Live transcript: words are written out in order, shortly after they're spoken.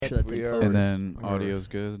sure that's in focus. And then audio's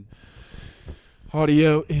good.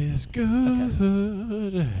 Audio is good.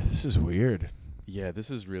 Okay. This is weird. Yeah,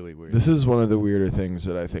 this is really weird. This is one of the weirder things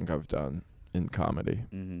that I think I've done in comedy.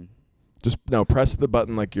 Mm-hmm. Just no, press the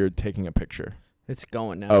button like you're taking a picture. It's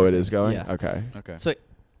going now. Oh, it is going? Yeah. Okay. Okay. So,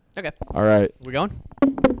 okay. All right. We going?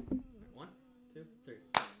 1, 2, 3.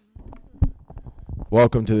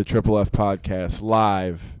 Welcome to the Triple F Podcast,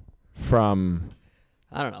 live from...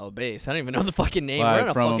 I don't know, a base. I don't even know the fucking name. Live we're on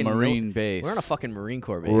a from fucking a Marine base. We're on a fucking Marine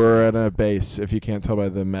Corps base. We're at a base, if you can't tell by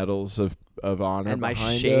the medals of honor and my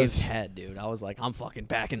behind shaved us. head, dude. I was like, I'm fucking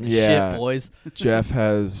back in the Yeah. shit, boys. Jeff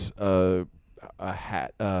has a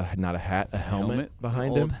hat, not a hat, a helmet behind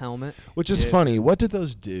Old him, helmet. which is Yeah. funny. What did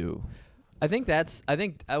those do? I think that's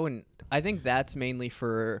mainly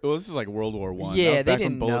for. Well, this is like World War I. Yeah, that was they back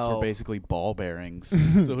didn't when bullets know. were basically ball bearings. So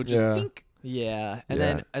it would just Yeah. dink. Yeah, Yeah.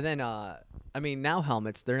 and then I mean, now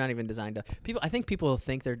helmets, they're not even designed to I think people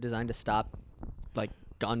think they're designed to stop like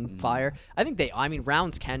gunfire. I think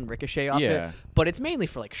rounds can ricochet off Yeah. it, but it's mainly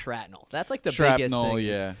for like shrapnel. That's like the Shrapnel,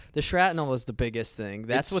 biggest thing. yeah. The shrapnel is the biggest thing.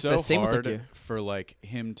 That's it's what so the same hard with the gear. for like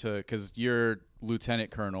him to, because your lieutenant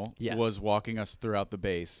colonel Yeah. was walking us throughout the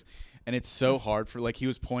base, and it's so hard for like he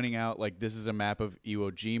was pointing out like this is a map of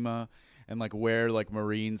Iwo Jima and like where like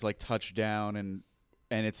Marines like touch down, and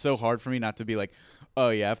it's so hard for me not to be like, oh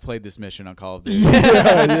yeah, I've played this mission on Call of Duty.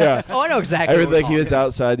 yeah. Oh, I know exactly. I what would we're think he was talking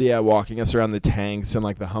outside, walking us around the tanks and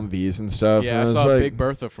like the Humvees and stuff. Yeah, and I was saw like, Big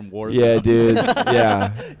Bertha from Warzone. Yeah, dude.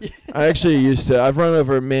 Yeah. I actually I've run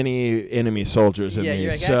over many enemy soldiers in Yeah,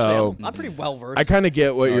 you're these, like, so actually, I'm pretty well versed. I kind of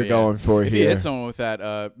get what Oh, you're yeah. going for If here. you hit someone with that,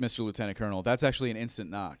 Mr. Lieutenant Colonel, that's actually an instant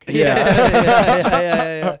knock.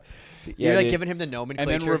 yeah. You're like dude. giving him the And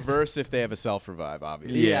nomenclature. then reverse if they have a self-revive,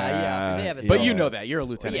 obviously. Yeah. If they have a But self- you know that. You're a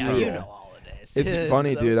lieutenant Yeah, colonel. you know all of this. It's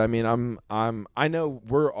funny, So- dude. I mean, I know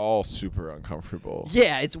we're all super uncomfortable.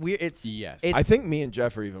 Yeah, it's weird. It's Yes. It's, I think me and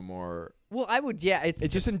Jeff are even more. well, I would. Yeah, it's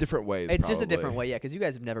It's just in different ways. It's just a probably. different way, yeah, because you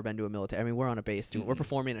guys have never been to a military. I mean, we're on a base doing. We're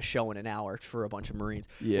performing a show in an hour for a bunch of Marines,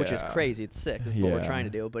 which is Yeah. crazy. It's sick. This is what we're Yeah. trying to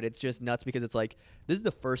do, but it's just nuts because it's like this is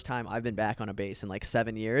the first time I've been back on a base in like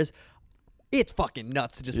 7 years. It's fucking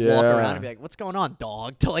nuts to just walk Yeah. around and be like, "What's going on,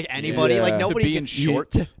 dog?" To like anybody, Yeah. like To nobody to be in gets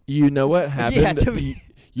shorts. You know what happened? to be-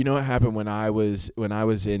 You know what happened when I was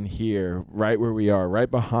in here, right where we are, right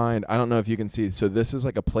behind. I don't know if you can see. So this is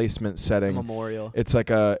like a placement setting. memorial. It's like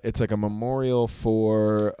a memorial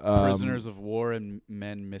for Prisoners of war and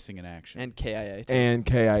men missing in action. And KIA. Too. and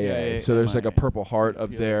KIA. Yeah, So there's like a MIA. Purple Heart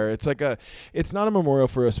up Yeah. there. It's like it's not a memorial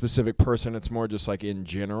for a specific person. It's more just like in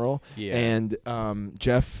general. Yeah. And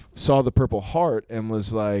Jeff saw the Purple Heart and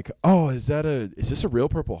was like, "Oh, is this a real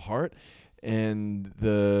Purple Heart?" And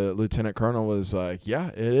the lieutenant colonel was like, "Yeah,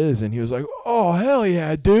 it is." And he was like, "Oh, hell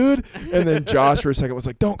yeah, dude!" And then Josh for a second was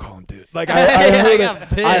like, "Don't call him dude." Like I got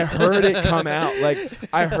pissed. I heard it come out. Like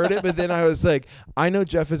I heard it, but then I was like, I know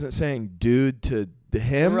Jeff isn't saying dude to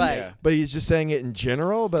him, Right. Yeah. but he's just saying it in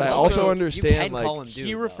general. But I Also, also you understand can like call him dude,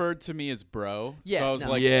 he though. referred to me as bro. Yeah, so I was no.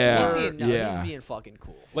 like, Yeah. we're- He's being, Yeah. he's being fucking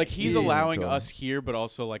cool. like he's He's allowing cool. us here, but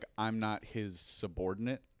also like I'm not his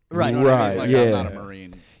subordinate. Right. You know what I Right, mean? Like yeah. I'm not a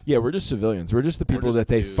Marine. yeah, we're just civilians. We're just the We're people just that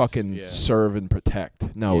they dudes, fucking yeah. serve and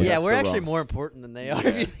protect. No, Yeah, that's we're the actually wrong- more important than they are Yeah.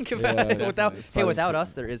 if you think about Yeah, it. Without definitely. without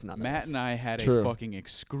us, there is none. Matt of and us. I had True. a fucking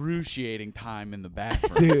excruciating time in the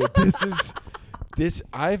bathroom. Dude, this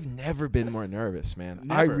I've never been more nervous, man.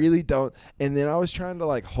 I Never. really don't. And then I was trying to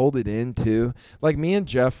like hold it in too. Like me and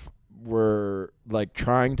Jeff were like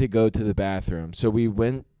trying to go to the bathroom. So we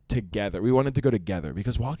went together. We wanted to go together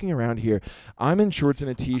because walking around here, I'm in shorts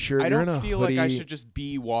and a t-shirt. I You're in don't a feel hoodie. like I should just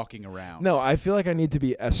be walking around. No, I feel like I need to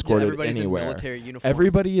be escorted everybody's anywhere. in military uniforms.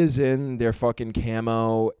 Everybody is in their fucking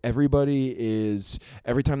camo. Everybody is.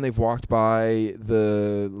 Every time they've walked by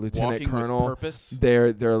the lieutenant Walking colonel, with purpose.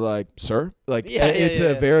 they're like, "Sir," like Yeah, yeah, it's yeah,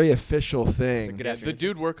 a yeah. very official thing. Good Yeah, afternoon, the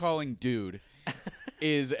dude we're calling dude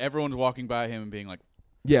is everyone's walking by him and being like,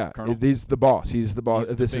 Yeah, Colonel? he's the boss. He's the boss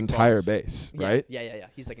He's of the this big entire boss. base, Yeah, right? Yeah.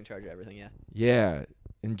 He's like in charge of everything. Yeah. Yeah.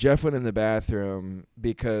 And Jeff went in the bathroom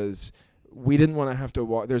because we didn't want to have to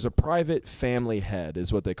walk. There's a private family head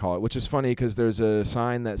is what they call it, which is funny because there's a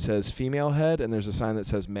sign that says female head and there's a sign that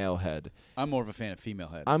says male head. I'm more of a fan of female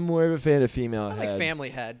head. I'm more of a fan of female I head. like family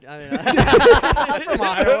head. I mean, I'm from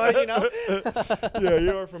Iowa, you know. Yeah,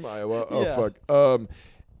 you are from Iowa. Oh, Yeah. fuck.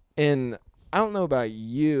 And I don't know about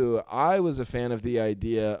you. I was a fan of the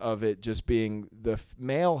idea of it just being the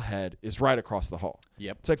male head is right across the hall.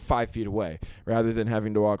 Yep. It's like 5 feet away rather than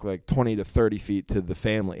having to walk like 20 to 30 feet to the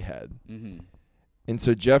family head. Mm-hmm. And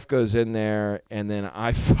so Jeff goes in there, and then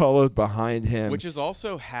I followed behind him. Which is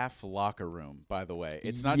also half locker room, by the way.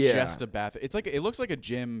 It's not Yeah. just a bath. It's like it looks like a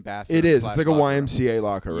gym bathroom. It is. / It's like a locker room. YMCA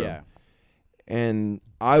locker room. Yeah. And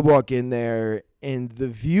I walk in there, and the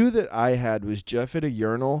view that I had was Jeff at a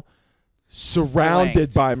urinal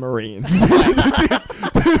surrounded Flanked. by Marines.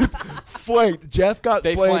 Flanked. Jeff got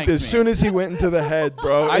They flanked flanked as me. soon as he went into the head,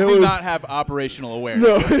 bro. I It do was, not have operational awareness.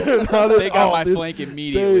 No, not at They got all, my dude. flank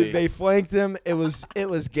immediately. They flanked him. It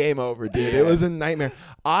was game over, dude. It was a nightmare.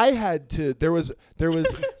 I had to. There was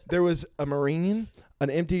a Marine, an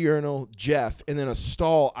empty urinal, Jeff, and then a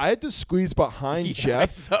stall. I had to squeeze behind Yeah,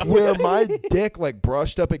 Jeff I saw where my dick like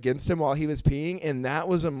brushed up against him while he was peeing, and that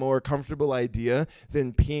was a more comfortable idea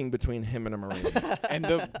than peeing between him and a Marine.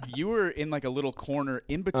 And you were in like a little corner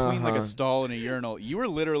in between like a Uh-huh. stall and a urinal. You were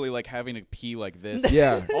literally like having to pee like this.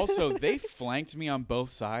 Yeah. Also, they flanked me on both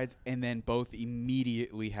sides, and then both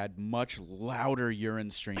immediately had much louder urine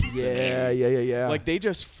streams. than me. Yeah. Like they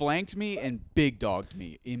just flanked me and big dogged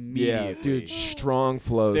me immediately. yeah, dude, strong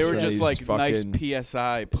flows. They were from just these like nice fucking-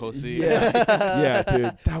 PSI pussy. Yeah, yeah,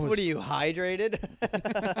 dude. That was What are you, hydrated?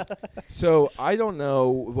 So I don't know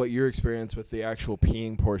what your experience with the actual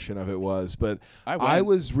peeing portion of it was, but I I went.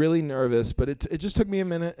 was really nervous, but it just took me a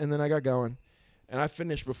minute, and then I got going. And I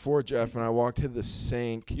finished before Jeff, and I walked to the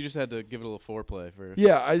sink. You just had to give it a little foreplay first.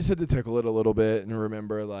 Yeah, I just had to tickle it a little bit and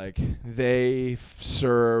remember, like, they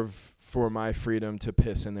serve for my freedom to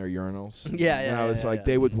piss in their urinals. Yeah, And yeah, I was yeah, like, yeah.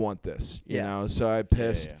 they would want this, you Yeah. know? So I Yeah,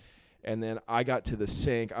 pissed. yeah. And then I got to the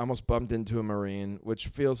sink. I almost bumped into a Marine, which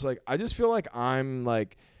feels like I just feel like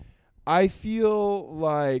I feel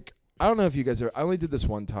like I don't know if you guys ever. I only did this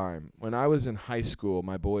one time when I was in high school.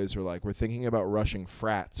 My boys were like, "We're thinking about rushing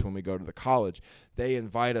frats when we go to the college." They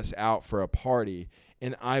invite us out for a party,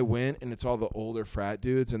 and I went, and it's all the older frat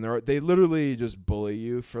dudes, and they literally just bully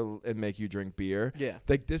you and make you drink beer. Yeah.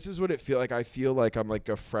 Like this is what it feel like. I feel like I'm like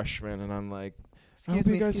a freshman, and I'm like. Excuse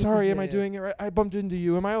Oh, me, you guys, excuse me. sorry, am Yeah, I yeah. doing it right? I bumped into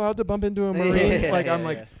you. Am I allowed to bump into a Yeah, Marine? yeah, Like, yeah, I'm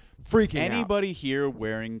like yeah. freaking out. Anybody here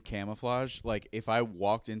wearing camouflage? Like, if I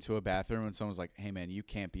walked into a bathroom and someone was like, "Hey, man, you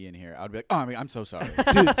can't be in here," I'd be like, "Oh, I mean, I'm so sorry."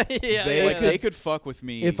 yeah, they Like, could- they could fuck with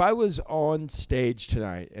me. If I was on stage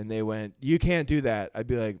tonight and they went, "You can't do that," I'd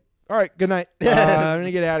be like, "All right, good night. I'm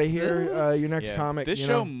gonna get out of here. Your next Yeah. comic." This you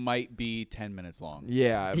show know? might be 10 minutes long.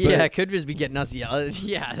 Yeah, but Yeah, it could just be getting us yelled.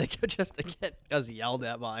 Yeah, they could just get us yelled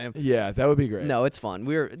at by him. yeah, that would be great. No, it's fun.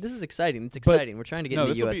 This is exciting. It's exciting. We're trying to get No,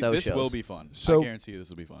 into this will USO be shows. will be fun. So- I guarantee you this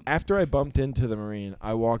will be fun. After I bumped into the Marine,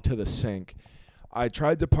 I walked to the sink. I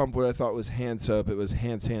tried to pump what I thought was hand soap. It was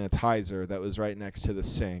hand sanitizer that was right next to the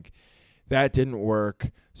sink. That didn't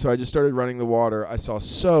work. So I just started running the water. I saw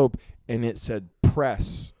soap, and it said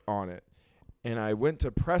press on it. And I went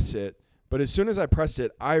to press it. But as soon as I pressed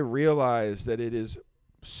it, I realized that it is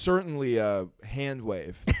certainly a hand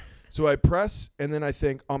wave. So I press, and then I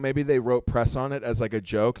think, oh, maybe they wrote press on it as like a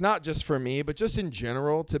joke. Not just for me, but just in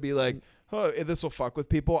general to be like, oh, this will fuck with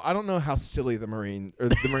people. I don't know how silly the Marines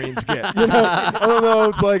get. You know? I don't know.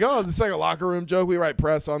 It's like, oh, it's like a locker room joke. We write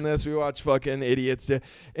press on this. We watch fucking idiots do.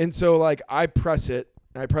 And so like I press it.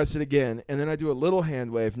 And I press it again, and then I do a little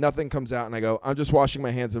hand wave. Nothing comes out, and I go, I'm just washing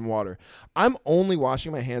my hands in water. I'm only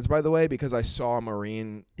washing my hands, by the way, because I saw a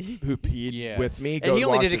Marine who peed Yeah. with me. And go he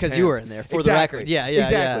only wash did it his because you were hands. in there, for Exactly. the record. Yeah, yeah,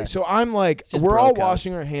 exactly. yeah. So I'm like, Just we're bro all code.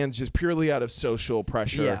 washing our hands just purely out of social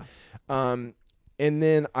pressure. Yeah. And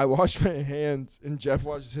then I wash my hands, and Jeff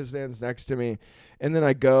washes his hands next to me. And then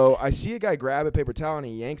I see a guy grab a paper towel, and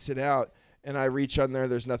he yanks it out. And I reach on there.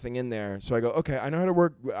 There's nothing in there. So I go, okay, I know how to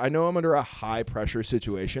work. I know I'm under a high pressure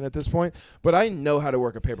situation at this point, but I know how to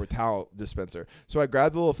work a paper towel dispenser. So I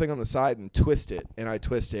grab the little thing on the side and twist it, and I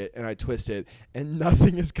twist it, and I twist it, and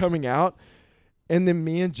nothing is coming out. And then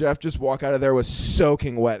me and Jeff just walk out of there with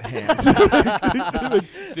soaking wet hands.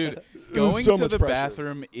 Dude, was going so to much the pressure.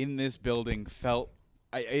 bathroom in this building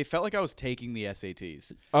it felt like I was taking the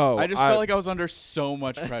SATs. Oh, I just felt like I was under so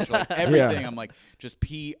much pressure. Like everything, I'm like, just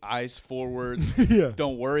pee, eyes forward. Yeah.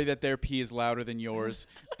 Don't worry that their pee is louder than yours.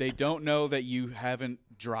 They don't know that you haven't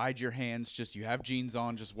dried your hands. Just you have jeans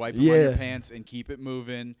on. Just wipe them on your Yeah. pants and keep it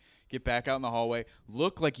moving. Get back out in the hallway.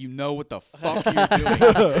 Look like you know what the fuck you're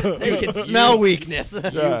doing. You can smell weakness.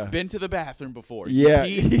 Yeah. You've been to the bathroom before. Yeah.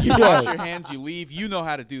 You pee, you Yeah. wash your hands, you leave. You know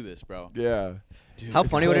how to do this, bro. Yeah. Dude, How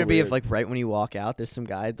It's funny so would it be if, weird. like, right when you walk out, there's some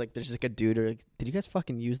guy, like, there's like a dude, or like, did you guys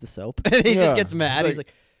fucking use the soap? And he Yeah. just gets mad. It's He's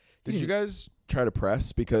like, Did you guys try to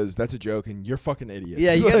press? Because that's a joke, and you're fucking idiots.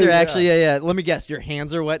 yeah, you guys Like, are actually, yeah. Let me guess, your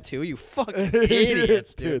hands are wet too. You fucking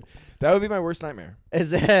idiots, dude. That would be my worst nightmare.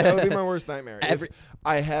 Is That would be my worst nightmare. Every- If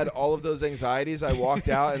I had all of those anxieties, I walked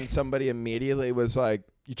out, and somebody immediately was like,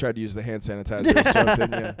 You tried to use the hand sanitizer as soap,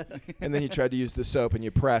 didn't you? And then you tried to use the soap and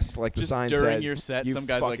you pressed like the Just sign during said. your set, you some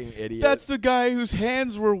guy's like, fucking idiot. "That's the guy whose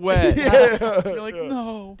hands were wet." Yeah. You're like,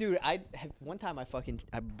 "No." Dude, one time I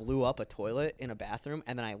blew up a toilet in a bathroom,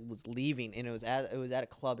 and then I was leaving, and it was at a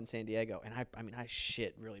club in San Diego, and I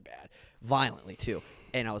shit really bad, violently too.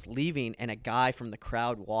 And I was leaving, and a guy from the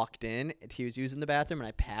crowd walked in. And he was using the bathroom, and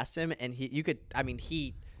I passed him, and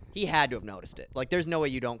he had to have noticed it. Like, there's no way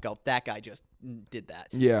you don't go, that guy just did that.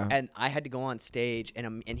 Yeah. And I had to go on stage,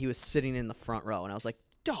 and he was sitting in the front row, and I was like,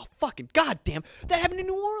 oh, fucking goddamn. That happened in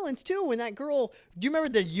New Orleans, too, when that girl, do you remember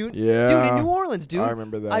the dude in New Orleans, dude? I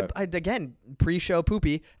remember that. I again, pre-show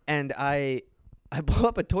poopy, and I blew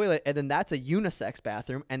up a toilet, and then that's a unisex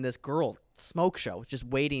bathroom, and this girl, smoke show, was just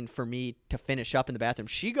waiting for me to finish up in the bathroom.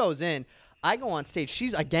 She goes in. I go on stage.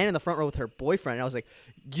 She's again in the front row with her boyfriend. And I was like,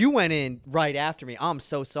 you went in right after me. I'm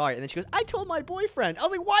so sorry. And then she goes, I told my boyfriend. I was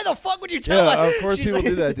like, why the fuck would you tell Yeah, my of course She's people like-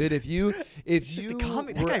 do that, dude. If you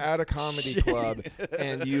that were guy- at a comedy Shit. club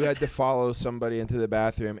and you had to follow somebody into the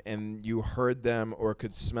bathroom and you heard them or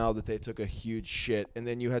could smell that they took a huge shit and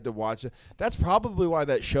then you had to watch it, that's probably why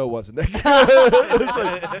that show wasn't that good.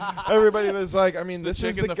 It's like, everybody was like, I mean, The this chick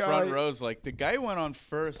is in the the guy. front row's like, the guy who went on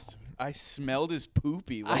first, I smelled his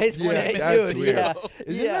poopy. Like, I Yeah, swear, that's dude. weird. Yeah.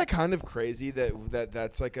 Isn't yeah. that kind of crazy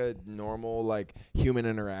that's like a normal like human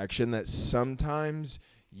interaction that sometimes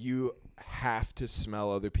you have to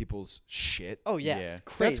smell other people's shit? Oh, yeah. Yeah. It's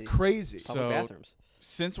crazy. That's crazy. Public So- bathrooms.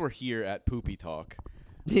 Since we're here at Poopy Talk,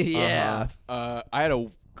 yeah. I had a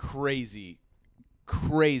crazy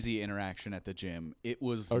interaction at the gym. It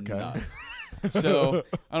was Okay. nuts. So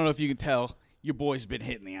I don't know if you can tell, your boy's been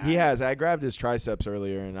hitting the eye. He has. I grabbed his triceps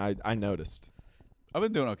earlier and I noticed. I've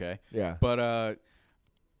been doing okay. Yeah. But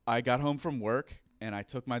I got home from work and I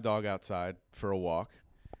took my dog outside for a walk,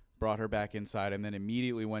 brought her back inside, and then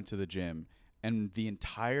immediately went to the gym. And the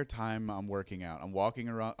entire time I'm working out, I'm walking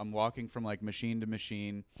around. I'm walking from like machine to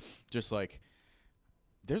machine, just like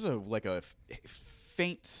there's a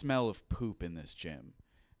faint smell of poop in this gym.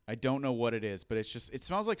 I don't know what it is, but it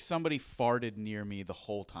smells like somebody farted near me the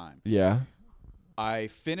whole time. Yeah. I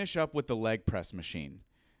finish up with the leg press machine,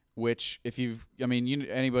 which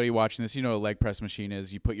anybody watching this, you know what a leg press machine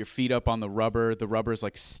is. You put your feet up on the rubber. The rubber is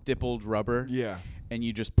like stippled rubber. Yeah. And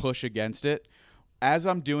you just push against it. As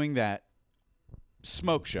I'm doing that,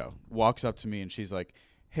 Smoke Show walks up to me and she's like,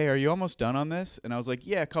 hey, are you almost done on this? And I was like,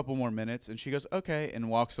 yeah, a couple more minutes. And she goes, okay, and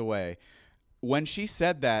walks away. When she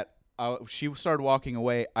said that, she started walking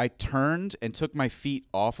away. I turned and took my feet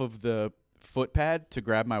off of the foot pad to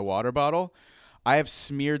grab my water bottle. I have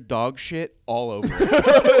smeared dog shit all over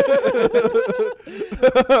it.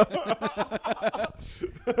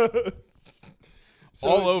 So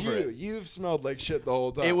All it's over you. it. You've smelled like shit the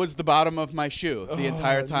whole time. It was the bottom of my shoe the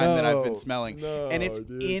entire time that I've been smelling. No, and it's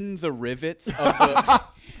dude. in the rivets of the...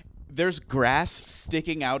 There's grass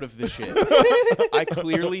sticking out of the shit. I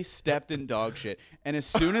clearly stepped in dog shit. And as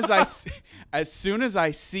soon as I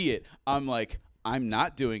see it, I'm like, I'm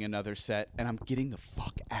not doing another set, and I'm getting the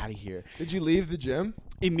fuck out of here. Did you leave the gym?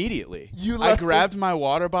 Immediately. You I left grabbed my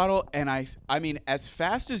water bottle, and I mean, as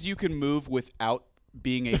fast as you can move without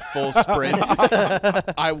being a full sprint,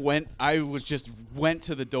 I went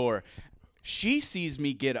to the door. She sees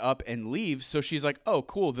me get up and leave, so she's like, oh,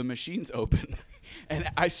 cool, the machine's open. And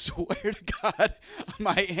I swear to God,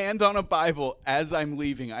 my hand on a Bible, as I'm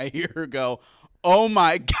leaving, I hear her go, oh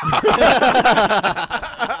my God.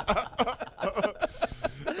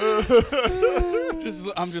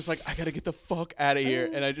 I'm just like, I gotta get the fuck out of here.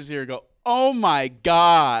 And I just hear her go, oh my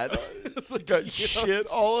God. It's like, Got you shit don't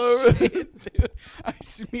all over it. dude. I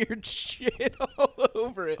smeared shit all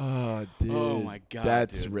over it. Oh, dude. Oh, my God,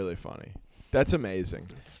 That's dude. really funny. That's amazing.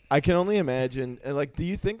 I can only imagine. And like, do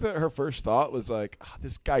you think that her first thought was like,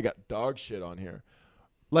 this guy got dog shit on here?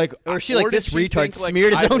 Like, Or she like, did this she retard think, like,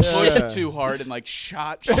 smeared his I own pushed shit. too hard and like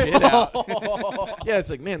shot shit out. yeah, it's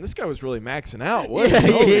like, man, this guy was really maxing out. What? Yeah,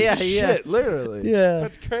 Holy yeah, shit, yeah. literally. Yeah.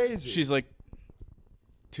 That's crazy. She's like,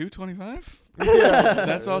 225? yeah.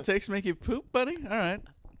 That's all it takes to make you poop, buddy? All right.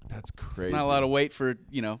 That's crazy. Not a lot of weight for,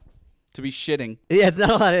 to be shitting. Yeah, it's not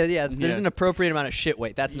a lot of. Yeah, there's Yeah. an appropriate amount of shit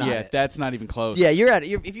weight. That's not Yeah, it. that's not even close. Yeah,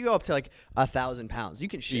 if you go up to like 1,000 pounds, you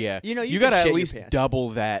can shit. Yeah. You know, you gotta can shit at your least pants. double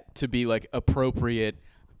that to be like appropriate.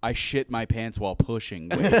 I shit my pants while pushing.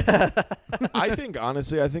 Weight. I think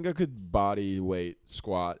honestly, I could body weight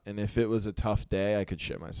squat, and if it was a tough day, I could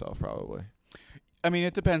shit myself probably. I mean,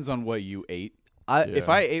 it depends on what you ate. Yeah. If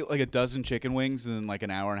I ate like a dozen chicken wings and then like an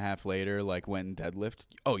hour and a half later, like went deadlift,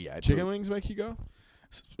 oh yeah, I'd Chicken poop. wings make you go?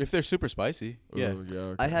 If they're super spicy, yeah. Ooh,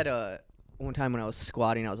 yeah. I okay. had one time when I was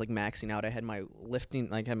squatting, I was like maxing out. I had my lifting,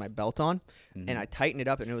 like had my belt on, and I tightened it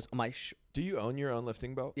up, and it was on my. Do you own your own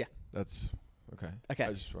lifting belt? Yeah. That's okay. Okay.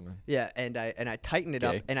 I just want to. Yeah, and I tightened it Gay.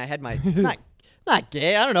 up, and I had my not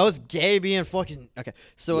gay. I don't know. It's gay being fucking okay.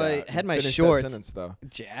 So I had my finish shorts that sentence, though.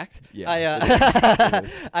 jacked. Yeah, I it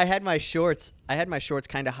is. I had my shorts. I had my shorts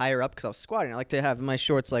kind of higher up because I was squatting. I like to have my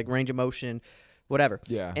shorts like range of motion, whatever.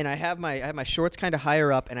 Yeah. And I have my shorts kind of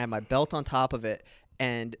higher up, and I have my belt on top of it,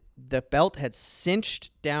 and the belt had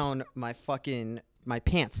cinched down my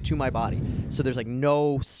pants to my body. So there's like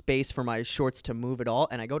no space for my shorts to move at all.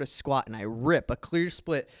 And I go to squat and I rip a clear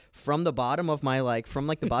split from the bottom of my from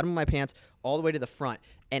the bottom of my pants all the way to the front.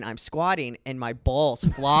 And I'm squatting and my balls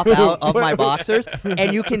flop out of my boxers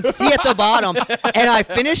and you can see at the bottom. And I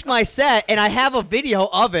finished my set and I have a video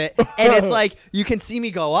of it. And it's like, you can see me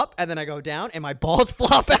go up and then I go down and my balls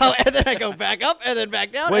flop out and then I go back up and then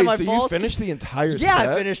back down. Wait, and my so balls you finished the entire Yeah, set?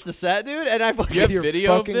 I finished the set, dude. And I fucking. You have Your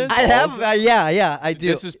video of fucking this? I have, yeah, I do.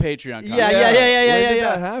 This is Patreon content. Yeah. When yeah, did yeah.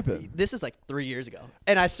 that happen? This is like 3 years ago,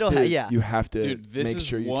 and I still Dude, yeah. You have to Dude, this make is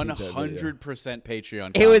sure you keep that video. 100% Patreon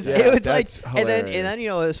content. It was Yeah, it was like, that's and then hilarious. you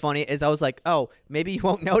know what was funny is I was like, oh, maybe you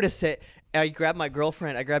won't notice it. I grabbed my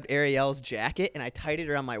girlfriend. I grabbed Ariel's jacket and I tied it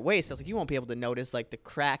around my waist. I was like, you won't be able to notice like the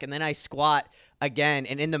crack. And then I squat again,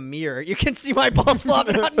 and in the mirror, you can see my balls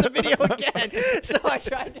flopping out in the video again. So I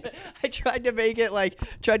tried to make it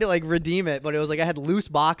tried to redeem it, but it was like I had loose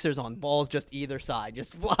boxers on, balls just either side,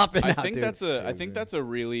 just flopping I out. think dude. I think that's a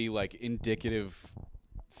really like indicative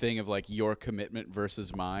thing of like your commitment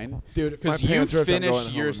versus mine. Dude, if my because you pants ripped, I'm finish going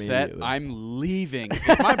home your set, immediately. I'm leaving.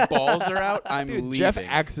 If my balls are out, I'm Dude, leaving. Jeff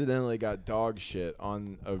accidentally got dog shit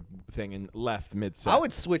on a thing and left mid-set. I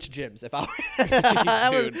would switch gyms if I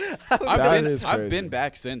were. Dude, That is I've crazy. been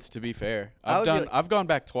back since. To be fair, I would be like- I've gone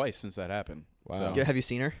back twice since that happened. Wow. So. Have you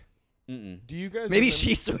seen her? Mm-mm. Do you guys Maybe have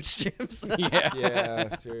she switched gyms. Yeah.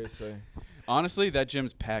 Yeah, seriously. Honestly, that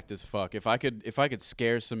gym's packed as fuck. If I could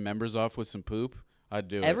scare some members off with some poop, I'd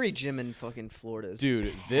do it. Every gym in fucking Florida is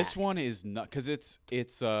Dude, this packed. one is not because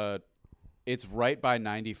it's right by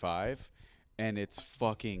 95, and it's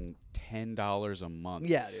fucking $10 a month.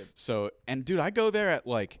 Yeah, dude. So dude, I go there at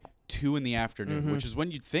like 2 in the afternoon, which is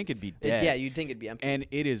when you'd think it'd be dead. Yeah, you'd think it'd be empty. And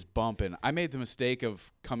it is bumping. I made the mistake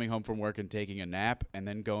of coming home from work and taking a nap, and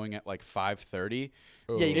then going at like 5:30.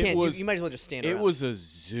 Yeah, you It can't. was- You might as well just stand It around. was a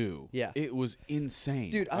zoo. Yeah. It was insane.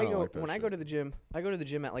 Dude, I don't like that when I shit. go to the gym. I go to the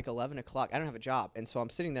gym at like 11 o'clock. I don't have a job, and so I'm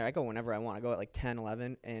sitting there. I go whenever I want. I go at like 10,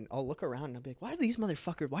 11, and I'll look around and I'll be like, "Why are these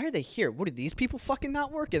motherfuckers? Why are they here? What are these people fucking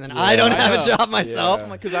not working?" And I don't I have a know. job myself. Yeah. I'm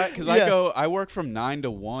like, Because Yeah. I work from 9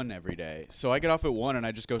 to 1 every day. So I get off at 1 and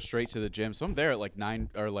I just go straight to the gym. So I'm there at like 9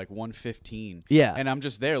 or like 1:15. Yeah. And I'm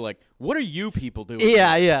just there like, what are you people doing?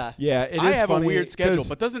 yeah, yeah. Yeah, it is I have a funny weird schedule, 'cause-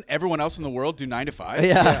 but doesn't everyone else in the world do 9 to 5? Yeah.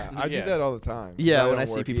 yeah, I do Yeah. that all the time. Yeah, I when I don't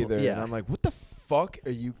see work people- either, yeah. and I'm like, what the fuck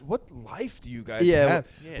are you? What life do you guys Yeah, have?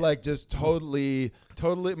 yeah. Like, just totally.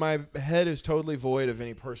 My head is totally void of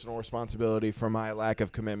any personal responsibility for my lack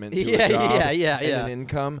of commitment to Yeah, a job yeah, and yeah. an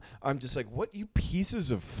income. I'm just like, what you pieces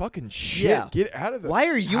of fucking shit? Yeah. Get out of there. Why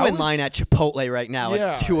are you How in is- line at Chipotle right now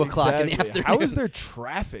Yeah, at 2 o'clock in the exactly. afternoon? How is there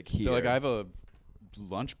traffic here? They're like, I have a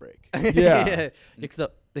lunch break. Yeah. Because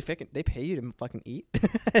they pay you to fucking eat.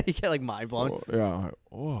 You get like mind blown. Oh, yeah.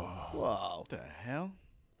 Oh, Whoa. What the hell?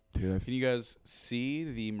 dude, Can you guys see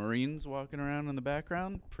the Marines walking around in the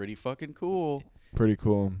background? Pretty fucking cool. pretty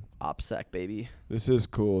cool. OPSEC, baby. This is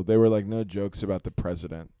cool. They were like, no jokes about the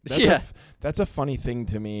president. That's Yeah. that's a funny thing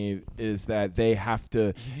to me is that they have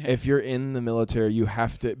to, if you're in the military, you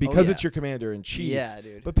have to, because yeah. it's your commander in chief. Yeah,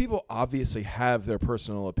 dude. But people obviously have their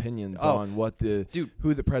personal opinions Oh, on what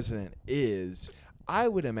who the president is. I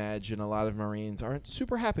would imagine a lot of Marines aren't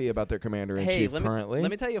super happy about their commander in chief currently.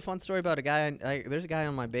 Let me tell you a fun story about a guy. There's a guy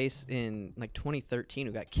on my base in like 2013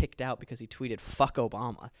 who got kicked out because he tweeted "fuck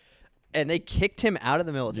Obama," and they kicked him out of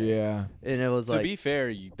the military. Yeah. And it was To like be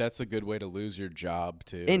fair, that's a good way to lose your job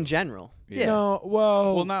too. in general. Yeah. Yeah. No,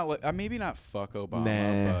 well, well, not like, maybe not fuck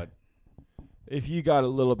Obama, Nah. but if you got a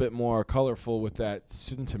little bit more colorful with that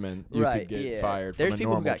sentiment, you Right, could get yeah. fired There's from a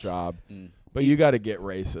people who normal got- job. mm. But you got to get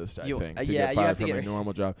racist, I You- think, to yeah, get you fired have to from a get-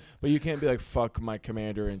 normal job. But you can't be like, fuck my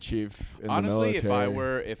commander in chief in honestly, the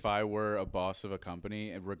military. if I were a boss of a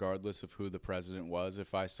company, and regardless of who the president was,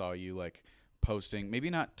 if I saw you like posting, maybe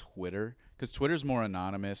not Twitter, because Twitter's more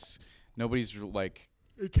anonymous. Nobody's like.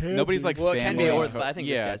 Nobody's like Well, it can be, family. but I think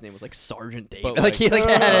yeah. this guy's name was like Sergeant Dave. But, Like like- he like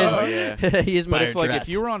had his, Oh, his But middle if like if address.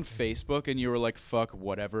 you were on Facebook and you were like fuck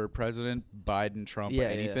whatever president, Biden, Trump, Yeah, or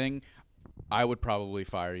yeah. anything, I would probably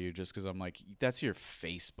fire you just because I'm like that's your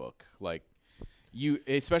Facebook. Like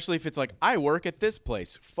especially if it's like, I work at this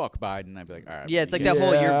place, fuck Biden. I'd be like, all right. Yeah, it's like Yeah. that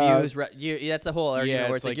whole your views. That's the whole argument Yeah,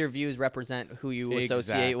 where it's it's like like- your views represent who you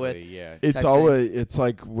associate with. Yeah. It's type always it's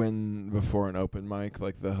like when before an open mic,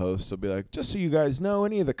 like the host will be like, just so you guys know,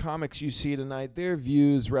 any of the comics you see tonight, their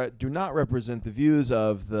views do not represent the views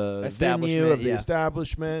of the venue of the yeah.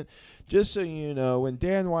 establishment. Just so you know, when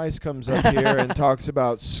Dan Weiss comes up here and talks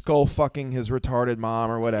about skull fucking his retarded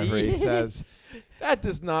mom or whatever he says, that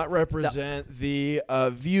does not represent the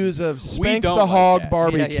views of Spanx don't the like Hog that.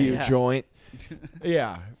 barbecue Yeah. joint.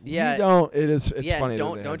 Yeah, Yeah. we don't. It's funny.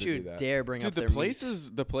 Don't that they have to you do that. dare bring Dude, up the their meat.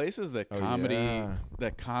 places that Oh,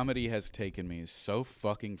 comedy yeah. has taken me is so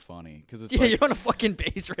fucking funny because it's Yeah, like, you're on a fucking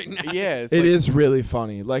base right now. yeah, it's It like, is really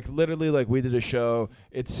funny. Like literally, like we did a show.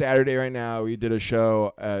 It's Saturday right now. We did a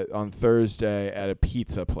show on Thursday at a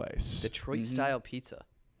pizza place Detroit style pizza.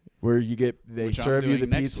 where they Which I'm serve you the doing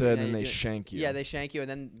next pizza week. and Yeah, then you they do. shank you. Yeah, they shank you, and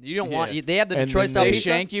then you don't Yeah. want. They have the And Detroit then style they pizza.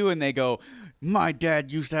 shank you and they go, my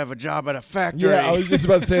dad used to have a job at a factory. Yeah, I was just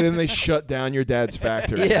about to say. Then they shut down your dad's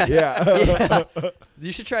factory. Yeah. yeah.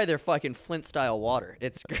 You should try their fucking Flint style water.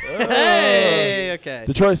 It's great. Oh. Hey, okay.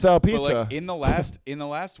 Detroit style But pizza. like in the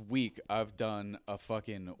last week, I've done a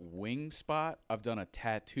fucking wing spot. I've done a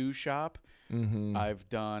tattoo shop. Mm-hmm. I've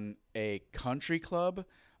done a country club.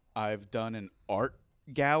 I've done an art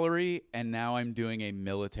gallery, and now I'm doing a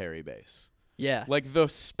military base. Yeah. Like the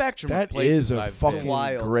spectrum That of places is a I've fucking been.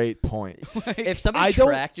 Wild. great point. If somebody I don't-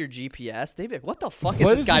 tracked your GPS, they'd be like, "What the fuck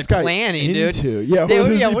What is this guy planning, dude?" into? Yeah, They-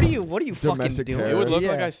 what is yeah. he- What are you fucking Domestic doing? It would look Yeah.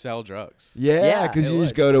 like I sell drugs. Yeah, Yeah, because it you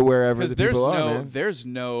just would. go to wherever Because the people are, man. there's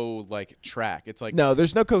no like track. It's like No,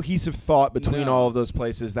 there's no cohesive thought between No. all of those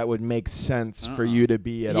places that would make sense for Uh-uh. you to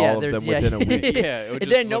be at Yeah, all of there's- them yeah. within a week. Yeah, it would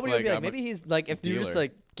And just then look nobody would be like like, I'm a maybe he's like, if you just dealer.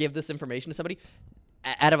 like give this information to somebody,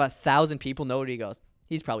 out of 1,000 people, nobody goes,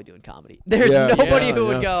 he's probably doing comedy. There's Yeah, nobody yeah, who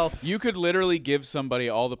yeah. would go, You could literally give somebody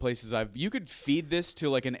all the places you could feed this to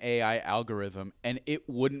like an AI algorithm and it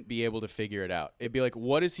wouldn't be able to figure it out. It'd be like,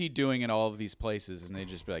 what is he doing in all of these places? And they'd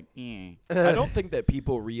just be like, I don't think that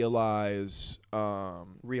people realize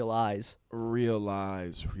realize.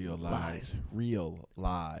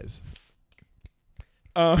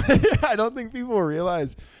 I don't think people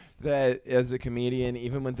realize that as a comedian,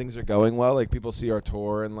 even when things are going well, like people see our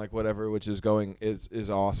tour and like whatever, which is going is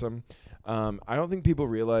awesome. I don't think people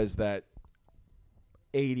realize that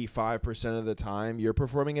 85% of the time you're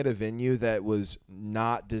performing at a venue that was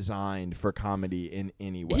not designed for comedy in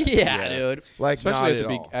any way. Yeah, dude. Like especially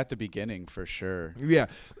not all. at the beginning for sure. Yeah,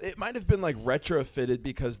 it might have been like retrofitted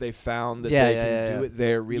because they found that Yeah, they yeah, can yeah, do yeah. it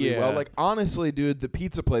there really well. Yeah. Like honestly, dude, the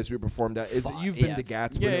pizza place we performed at, you've been yeah, to it's-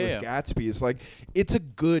 Gatsby when it was yeah. Gatsby's. Like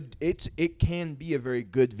it can be a very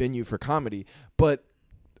good venue for comedy, but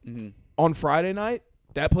Mm-hmm. on Friday night,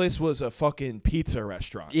 that place was a fucking pizza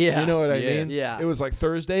restaurant. Yeah. You know what I Yeah. mean? Yeah. It was like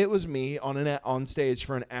Thursday, it was me on stage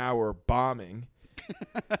for an hour bombing.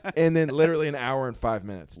 And then literally an hour and 5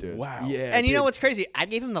 minutes, dude. Wow. Yeah. And you know dude. what's crazy? I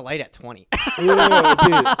gave him the light at 20. Yeah,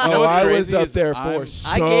 dude. Oh, what's I was crazy up is there for I'm- so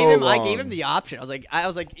I gave him long. the option. I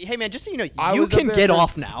was like, hey man, just so you know, I you was up can there get for-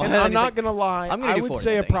 off now. And he's I'm not like, gonna lie. I'm gonna I do would 40,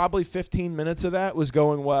 say I think. probably 15 minutes of that was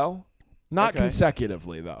going well. Not Okay.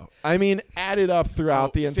 consecutively though. I mean, added up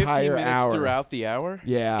throughout the 15 entire minutes hour. throughout the hour.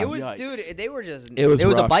 Yeah. It was, Yikes. dude. They were just. It was a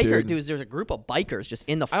rough, biker, dude. dude. There was a group of bikers just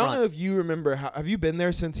in the I front. don't know if you remember. Have you been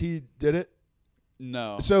there since he did it?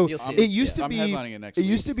 No. So You'll see it used to I'm be. headlining it next It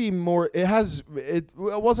used week. to be more. It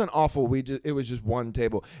wasn't awful. It was just one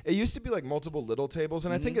table. It used to be like multiple little tables,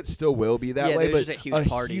 and I think it still will be that Yeah, way. there was But just a huge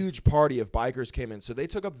party. huge party of bikers came in, so they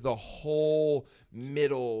took up the whole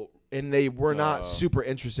middle, and they were not super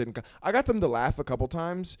interested in. I got them to laugh a couple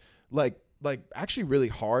times, like actually really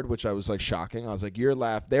hard, which I was like shocking. I was like, your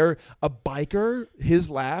laugh. They're a biker. His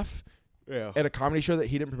laugh. Yeah. At a comedy show that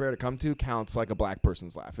he didn't prepare to come to counts like a black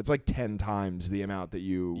person's laugh. It's like 10 times the amount that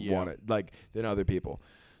you want it, like than other people.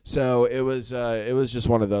 So it was just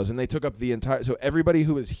one of those, and they took up the entire. So everybody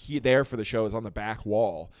who was there for the show is on the back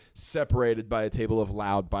wall, separated by a table of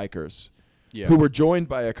loud bikers, Yeah. who were joined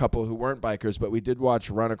by a couple who weren't bikers. But we did watch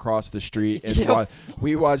Run Across the Street, and Yeah.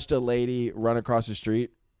 we watched a lady run across the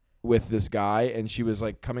street with this guy, and she was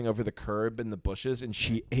like coming over the curb in the bushes, and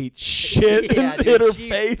she ate shit Yeah, and dude, hit her she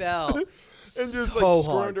face. fell And just so like hard.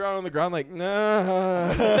 squirmed around on the ground like,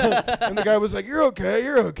 nah. And the guy was like, you're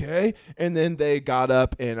okay. And then they got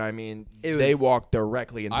up, and I mean, they walked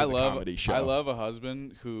directly into the comedy show. I love a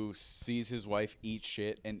husband who sees his wife eat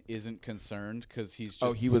shit and isn't concerned because he's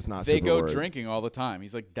just. he was not They super go worried. drinking all the time.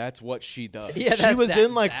 He's like, that's what she does. Yeah, She was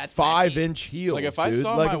in like that's 5-inch heels. Like if I dude.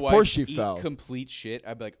 saw like, my of wife course she eat fell. complete shit,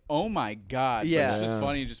 I'd be like, "Oh my god!" But Yeah. it's just Yeah.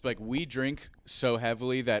 funny. Just like we drink so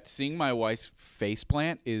heavily that seeing my wife's face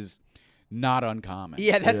plant is not uncommon.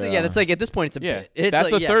 Yeah, that's Yeah. that's like at this point it's a Yeah, bit. It's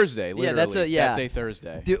that's like, a Thursday. Yeah, that's Literally. a That's a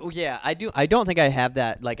Thursday. Yeah, I do. I don't think I have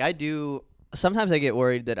that. Like I do. Sometimes I get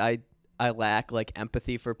worried that I lack like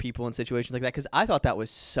empathy for people in situations like that because I thought that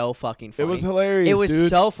was so fucking funny. It was hilarious. It was dude.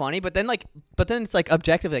 so funny, but then it's like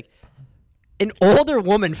objectively like an older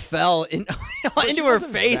woman fell But into she her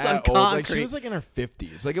wasn't face on that old. concrete. Like, she was like in her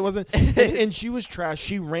 50s. Like it wasn't, and she was trash.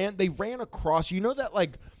 They ran across. You know that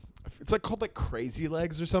like, it's like called like Crazy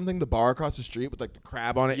Legs or something. The bar across the street with like the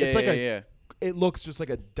crab on it. Yeah, it's like yeah. It looks just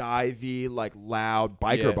like a divey, like loud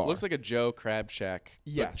biker Yeah, bar. it looks like a Joe Crab Shack,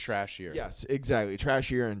 but yes, trashier. Yes, exactly.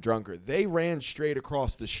 Trashier and drunker. They ran straight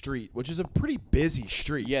across the street, which is a pretty busy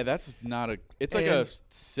street. Yeah, that's not a. It's like And- a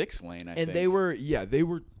 6-lane. I and think. they were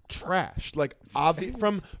trashed. Like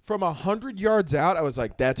from 100 yards out, I was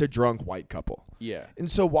like, that's a drunk white couple. Yeah.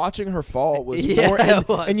 And so watching her fall was Yeah, more. it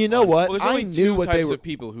was And you know what? Well, there's I only knew two what types they were. of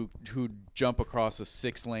people who jump across a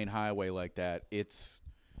 6-lane highway like that. It's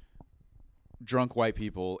drunk white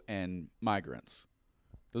people and migrants.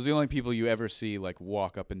 Those are the only people you ever see like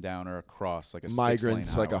walk up and down or across like a 6-lane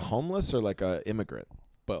Migrants, like a highway. homeless or like a immigrant.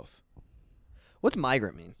 Both. What's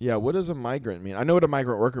migrant mean? Yeah, what does a migrant mean? I know what a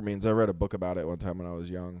migrant worker means. I read a book about it one time when I was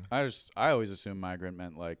young. I always assumed migrant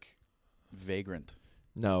meant like vagrant.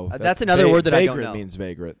 No, That's another word that I don't vagrant know. means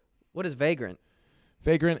vagrant. What is vagrant?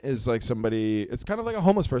 Vagrant is like somebody. It's kind of like a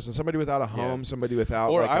homeless person, somebody without a home, somebody without.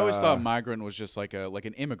 Or like I always a- thought migrant was just like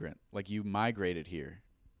an immigrant, like you migrated here,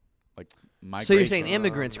 like migration. So you're saying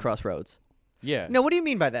immigrants cross roads? Yeah. No, what do you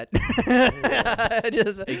mean by that?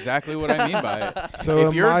 Just Exactly what I mean by it. So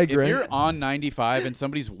if a you're migrant. if you're on 95 and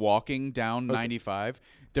somebody's walking down 95,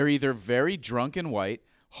 they're either very drunk and white,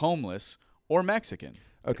 homeless, or Mexican.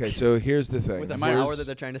 Okay, so here's the thing. with a Am I- flower Here's- that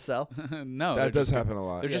they're trying to sell. No, that they're does just, happen a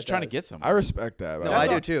lot. They're Yeah, just it trying to does. get somewhere. I respect that. by No, the I way.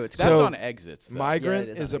 do on- too. It's That's So, on exits. Though. Migrant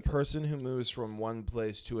Yeah, it is a makes sense. person who moves from one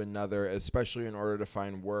place to another, especially in order to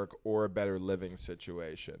find work or a better living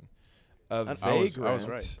situation. A vagrant. I was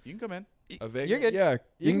right. You can come in. A vagrant. You're good. Yeah,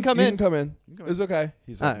 You can come in. You can come in. You can come in. It's okay.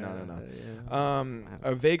 He's like, Ah, no.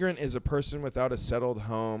 A vagrant is a person without a settled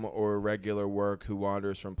home or regular work who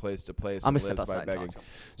wanders from place to place I'm and gonna step lives by outside. and begging. talk.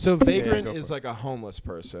 So vagrant go for is it. like a homeless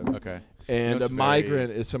person. Okay. And it's a very-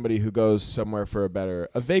 migrant is somebody who goes somewhere for a better.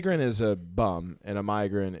 A vagrant is a bum, and a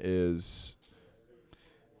migrant is.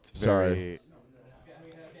 It's Sorry.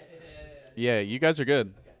 Yeah, you guys are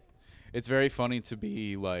good. It's very funny to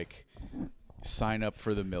be like sign up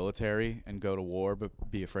for the military and go to war, but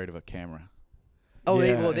be afraid of a camera. Oh,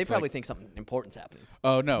 Yeah, they it's probably like- think something important's happening.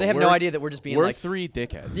 Oh no, They have no idea that we're just being we're like. 3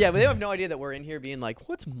 dickheads. Yeah, but they have no idea that we're in here being like,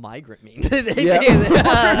 what's migrant mean?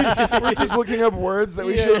 Yeah. We're just looking up words that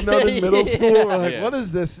we should have known in middle school. We're like, Yeah. what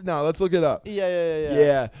is this? No, let's look it up.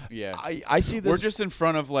 Yeah. Yeah. I see this. We're just in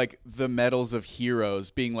front of like the medals of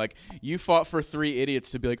heroes, being like, "You fought for 3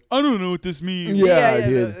 idiots," to be like, "I don't know what this means." Yeah,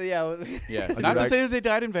 dude. Yeah. Dude, Not to I- say that they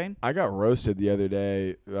died in vain. I got roasted the other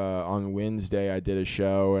day on Wednesday. I did a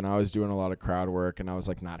show and I was doing a lot of crowd work and I was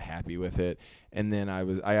like not happy with it. And then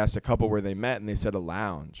I asked a couple where they met and they said a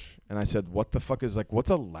lounge. And I said, "What the fuck is what's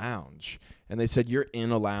a lounge?" And they said, "You're in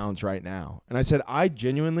a lounge right now." And I said, "I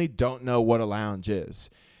genuinely don't know what a lounge is."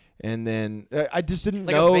 And then I just didn't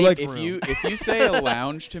Like a know vape like room. If you say a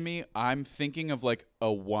lounge to me, I'm thinking of like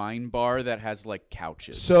a wine bar that has like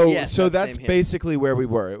couches. So Yes, so that's that's same here. basically where we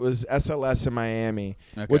were. It was SLS in Miami,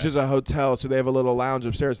 which Okay. is a hotel. So they have a little lounge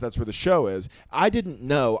upstairs. That's where the show is. I didn't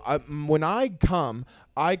know. When I come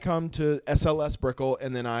to SLS Brickell,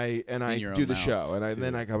 and then I your do own the mouth, show, and too.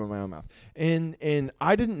 then I come in my own mouth. And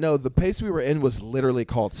I didn't know the place we were in was literally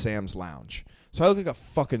called Sam's Lounge. So I look like a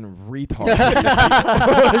fucking retard.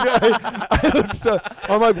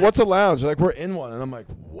 I'm like, "What's a lounge?" They're like, "We're in one," and I'm like,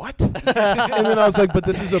 "What?" And then I was like, "But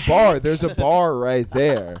this is a bar. There's a bar right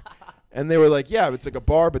there." And they were like, "Yeah, it's like a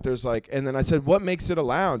bar, but there's like," and then I said, "What makes it a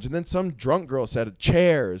lounge?" And then some drunk girl said,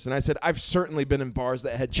 "Chairs." And I said, "I've certainly been in bars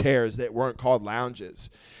that had chairs that weren't called lounges."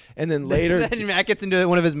 And then later, then Matt gets into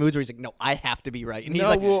one of his moods where he's like, "No, I have to be right." And he's No,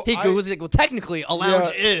 like, well, he googles, he's like, "Well, technically, a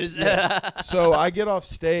lounge is." so I get off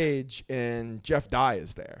stage and Jeff Dye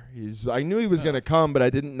is there. I knew he was going to come, but I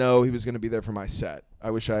didn't know he was going to be there for my set.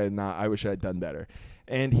 I wish I had done better.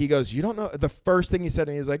 And he goes, "You don't know." The first thing he said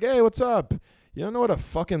to me, he's like, "Hey, what's up? You don't know what a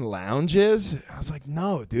fucking lounge is?" I was like,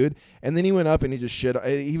 "No, dude." And then he went up and he just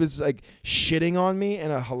he was like shitting on me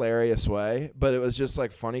in a hilarious way, but it was just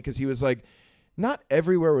like funny because he was like, "Not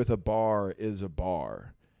everywhere with a bar is a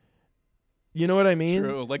bar." You know what I mean?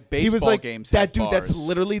 True. Like He was baseball like, games that have dude, that's bars.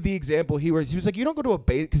 literally the example he was like, you don't go to a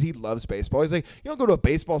base, because he loves baseball. He's like, you don't go to a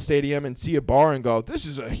baseball stadium and see a bar and go, this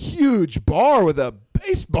is a huge bar with a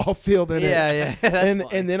baseball field in it. Yeah. That's And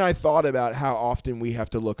funny. and then I thought about how often we have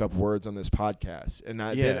to look up words on this podcast. And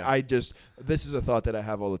then Yeah. I just, this is a thought that I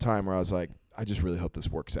have all the time where I was like, I just really hope this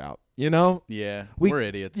works out. You know? Yeah, We- we're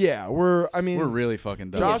idiots. Yeah, we're Really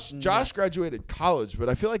fucking dumb. Josh Nuts. graduated college, but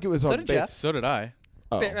I feel like it was So on did Jeff. So did I.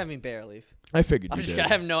 Oh, I mean, barely. I figured I'm you just did. I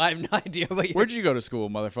have no idea what you're. Where'd you go to school,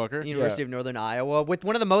 motherfucker? University of Northern Iowa with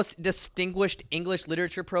one of the most distinguished English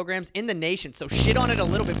literature programs in the nation. So shit on it a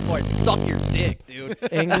little bit before I suck your dick, dude.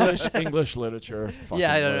 English literature.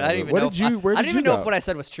 Yeah, I don't know. I didn't even Where know. did you? Where I did didn't you even know go? if what I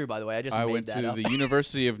said was true. By the way, I just I made went that to up. the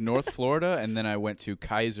University of North Florida, and then I went to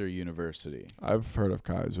Kaiser University. I've heard of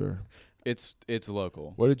Kaiser. It's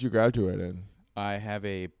local. What did you graduate in? I have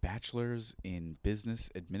a bachelor's in business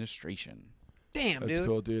administration. Damn, That's dude.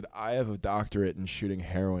 cool, dude. I have a doctorate in shooting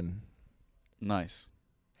heroin. Nice.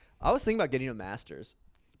 I was thinking about getting a master's,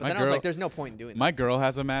 but My then I was girl- like, "There's no point in doing that." My girl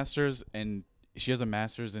has a master's, and she has a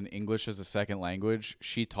master's in English as a second language.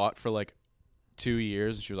 She taught for like 2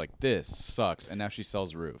 years, and she was like, "This sucks," and now she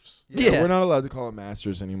sells roofs. Yeah. We're not allowed to call them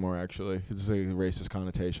masters anymore, actually. It's like racist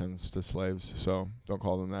connotations to slaves, so don't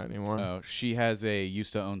call them that anymore. Oh, she has a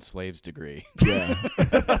used to own slaves degree. Yeah.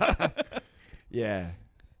 Yeah.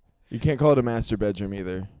 You can't call it a master bedroom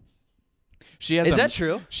either. She has Is a, that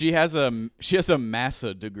true? She has a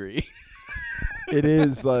Massa degree. It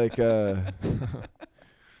is like I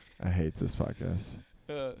hate this podcast.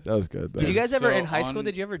 That was good, though. Did you guys ever So in high school? on-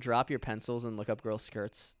 Did you ever drop your pencils and look up girls'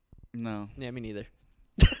 skirts? No, Yeah, me neither.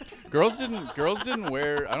 girls didn't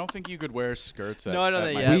wear. I don't think you could wear skirts. At, No, I don't at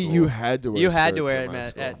think- my yeah. school. You had to wear You had to skirts wear at it my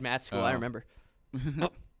school. at Matt's school. I Oh. remember.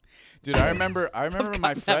 Dude, I remember my forgotten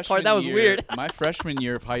that freshman part. That was year. weird. My freshman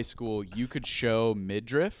year of high school, you could show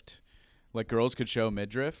midriff, like girls could show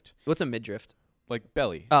midriff, What's a midriff? like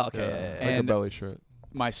belly. Oh, okay. Yeah, Yeah, yeah, yeah. like a And- belly shirt.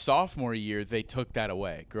 My sophomore year, they took that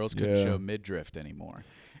away. Girls couldn't Yeah. show midriff anymore.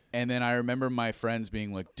 And then I remember my friends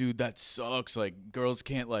being like, "Dude, that sucks. Like, girls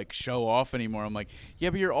can't like show off anymore." I'm like, "Yeah,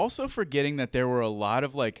 but you're also forgetting that there were a lot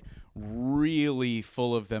of like really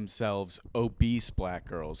full of themselves obese black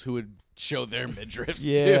girls who would show their midriffs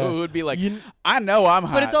Yeah. too. Who would be like, You- I know I'm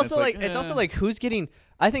hot." But it's And also like it's also eh. like who's getting.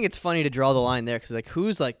 I think it's funny to draw the line there because like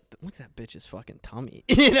who's like look at that bitch's fucking tummy.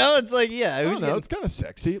 You know, it's like yeah. I Who's don't know. getting, It's kind of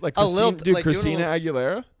sexy. Like A little Christine, dude, like, doing a Christina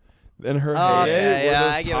Aguilera in her Oh, heyday. yeah, wore yeah,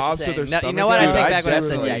 those I get what you're tops with her saying. No, you stomach know what? I out. take Dude, back what I said.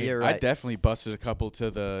 definitely- Yeah, you're I right. definitely busted a couple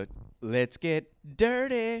to the "Let's Get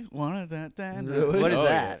Dirty." One of that. Really? What is Oh, that?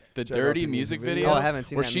 yeah. The Check out dirty the music music video. videos. Oh, I haven't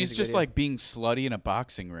seen Where that she's music just video. like being slutty in a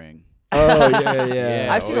boxing ring. Oh yeah, yeah.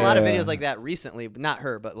 Yeah, I've seen a lot of yeah. videos like that recently, but not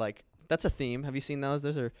her, but like that's a theme. Have you seen those?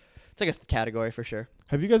 Those are it's like a category for sure.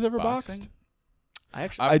 Have you guys ever Boxing? boxed? I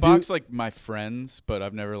actually I've I do- boxed like my friends, but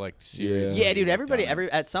I've never like seriously. Yeah, dude. like, Everybody, done it.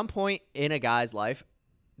 at some point in a guy's life,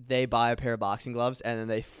 they buy a pair of boxing gloves and then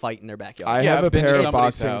they fight in their backyard. I Yeah, have I've a been to pair of somebody's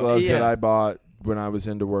boxing house. gloves that Yeah. I bought when I was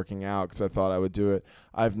into working out because I thought I would do it.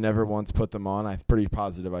 I've never once put them on. I'm pretty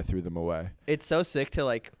positive I threw them away. It's so sick to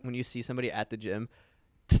like when you see somebody at the gym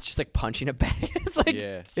that's just like punching a bag. It's like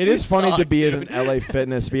Yeah. It you is funny to suck, be dude. in an LA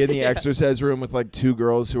Fitness, be in the Yeah. exercise room with like two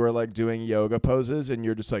girls who are like doing yoga poses, and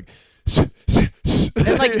you're just like,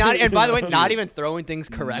 and like not and by the way, Dude, not even throwing things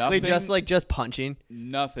correctly, just nothing- just punching.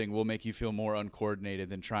 Nothing will make you feel more uncoordinated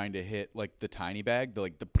than trying to hit like the tiny bag, the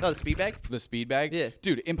Oh, the speed bag? the speed bag. Yeah.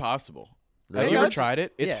 Dude, impossible. Really? Have you No, ever it's- tried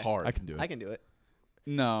it? It's yeah. hard. I can do it. I can do it.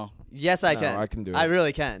 No. Yes, I No, can. I can do it. I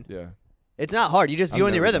really can. Yeah. It's not hard. You just I've do it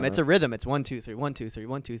in the never rhythm. done It's it. a rhythm. It's 1 2 3 1 2 3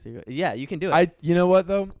 1 2 3. Yeah, you can do it. You know what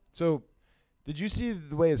though? So, did you see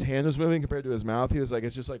the way his hand was moving compared to his mouth? He was like,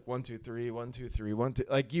 it's just like 1 2 3 1 2 3 1 2.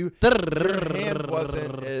 Like your hand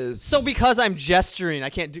wasn't as. So because I'm gesturing, I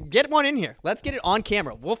can't get one in here. Let's get it on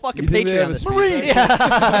camera. We'll fucking You think they Patreon have a this. speed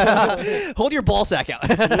bag? Yeah. Hold your ball sack out.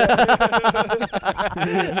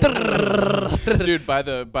 Dude, by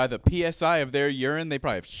the PSI of their urine, they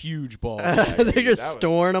probably have huge balls. They're just That was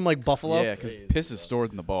storing them like buffalo. Yeah, because piss is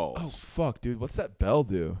stored in the balls. Oh fuck, dude! What's that bell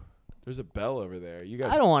do? There's a bell over there. You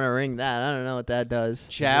guys. I don't want to ring that. I don't know what that does.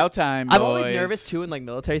 Chow time, boys. I'm always nervous too in like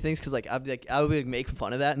military things because like I would be like making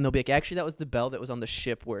fun of that and they'll be like, actually that was the bell that was on the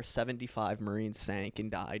ship where 75 Marines sank and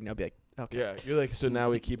died, and I'll be like, okay. Yeah, you're like. So now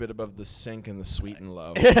we keep it above the sink and the sweet and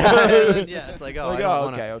low. Yeah, it's like, oh, Like, I don't oh,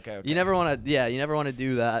 wanna, okay. You never want to, you never want to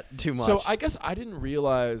do that too much. So I guess I didn't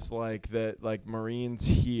realize like that like Marines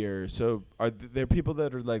here. So are there people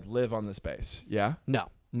that are like live on this base? Yeah. no,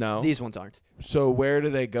 No. these ones aren't. So where do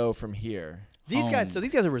they go from here? These guys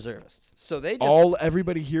are reservists. So they just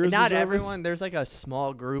Everybody here is not reservists? everyone. There's like a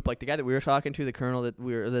small group, like the guy that we were talking to, the colonel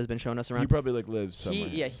that's been showing us around. He probably like lives somewhere.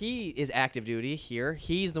 He is active duty here.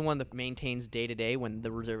 He's the one that maintains day to day when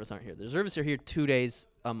the reservists aren't here. The reservists are here 2 days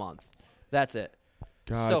a month. That's it.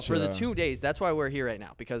 Gotcha. So for the 2 days, that's why we're here right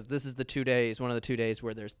now, because this is the 2 days, one of the 2 days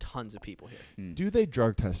where there's tons of people here. Do they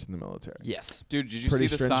drug test in the military? Yes. Dude, did you Pretty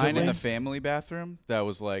see the sign in stringently? the family bathroom that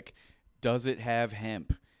was like, does it have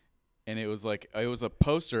hemp? And it was like, it was a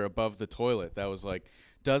poster above the toilet that was like,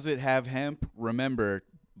 does it have hemp? Remember,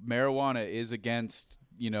 marijuana is against,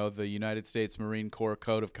 the United States Marine Corps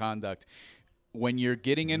Code of Conduct. When you're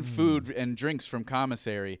getting in food and drinks from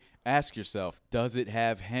commissary, ask yourself, does it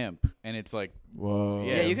have hemp? And it's like, Whoa.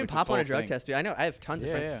 Yeah, it's you can like this pop on a whole drug thing. test, dude. I know. I have tons of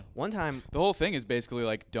Yeah, friends. yeah. One time. The whole thing is basically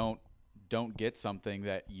like, don't get something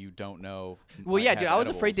that you don't know. Well, might yeah, have dude. I was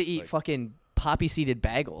afraid to edibles. eat Like, fucking poppy-seeded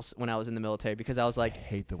bagels when I was in the military because I was I like,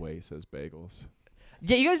 hate the way he says bagels.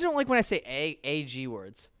 yeah, you guys don't like when I say AG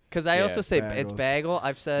words. Because I Yeah, also say bagels. it's bagel.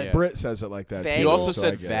 I've said Yeah. Britt says it like that Bagels. too. You also so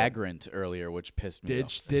said I get it. vagrant earlier, which pissed me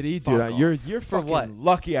off. Did he? Fuck Dude, off. you're For fucking what?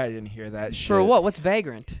 lucky I didn't hear that shit. for what? What's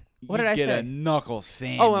vagrant? What You did I get say? a knuckle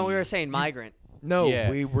sand. Oh, and we were saying migrant. No, Yeah.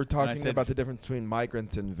 we were I talking said about the difference between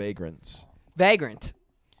migrants and vagrants. Vagrant.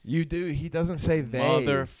 You do. He doesn't say vague.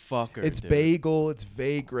 Motherfucker. It's dude. bagel. It's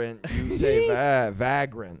vagrant. You say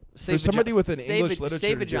vagrant. Say For somebody with an say English say literature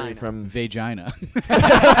degree vagina. from. Vagina.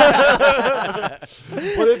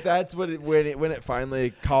 What if that's what it when it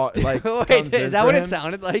finally caught like Wait, comes in is that for what him? it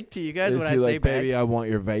sounded like to you guys Is when he I say like, baby, I want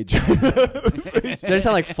your vagina. Does it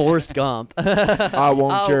sound like Forrest Gump? I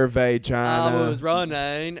want your I vagina. was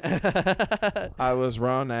running. I was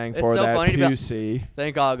running It's for so that funny to be- pussy.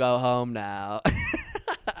 Think I'll go home now.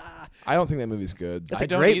 I don't think that movie's good. That's I a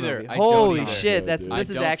don't great either. movie. I don't Holy either. shit! Good, That's dude. this I is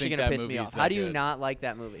don't actually think gonna that piss me movie's off. that How do you good. not like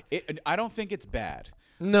that movie? I don't think it's bad,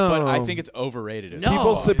 No, but I think it's overrated. as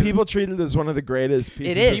No. fuck. people treat it as one of the greatest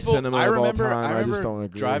pieces is. of People- cinema I of all remember, time. I I remember just don't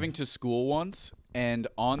agree. driving to school once, and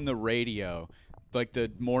on the radio, like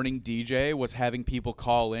the morning DJ was having people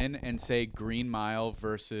call in and say Green Mile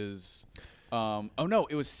versus, oh no,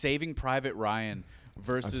 it was Saving Private Ryan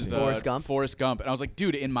versus seen it. Forrest Gump, and I was like,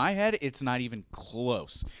 dude, in my head, it's not even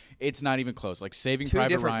close. It's not even close. Like Saving Two Private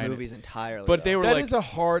different Ryan, movies entirely. but they though. were That like. is a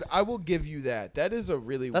hard. I will give you that. That is a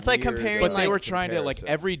really. That's like weird, comparing, But they like, were trying to like comparison.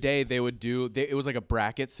 every day they would do. It was like a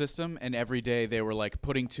bracket system, and every day they were like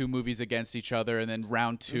putting two movies against each other, and then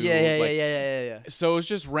round two. Yeah. So it was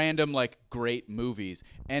just random like great movies,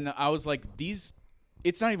 and I was like, these.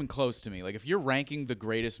 It's not even close to me. Like if you're ranking the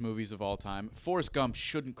greatest movies of all time, Forrest Gump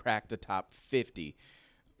shouldn't crack the top 50.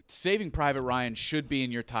 Saving Private Ryan should be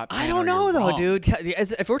in your top 10. I or don't know you're though, wrong. dude.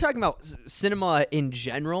 If we're talking about cinema in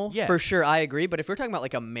general, for Yes. sure, I agree. But if we're talking about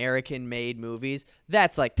like American-made movies,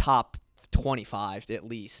 that's like top 25 at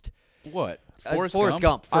least. What? Forrest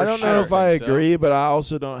Gump. For I don't sure. know if I think so. agree, but I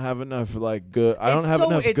also don't have enough like good. I don't It's have so-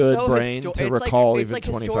 enough it's good so brain histo- to it's recall like, even it's like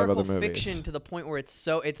 25 other historical movies. fiction to the point where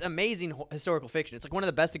it's amazing historical fiction. It's like one of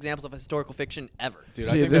the best examples of historical fiction ever. Dude,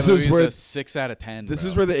 See, I think this that is movie's where- a 6 out of 10. This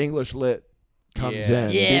is bro. where the English lit comes Yeah.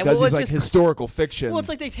 in Yeah, because well, it's it's like just- historical fiction. Well, it's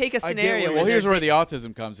like they take a I get scenario. what Well, you're here's where where the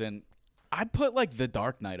autism comes in. I'd put like The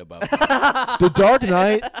Dark Knight above. it. The Dark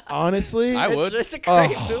Knight. Honestly, I would. It's a great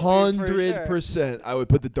movie, for 100%. I would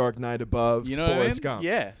put The Dark Knight above You know what I mean? Forrest Gump.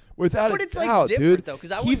 Yeah. Without But a it's, like, doubt, different, dude. though,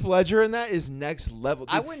 'cause I Heath wouldn't- Ledger in that is next level.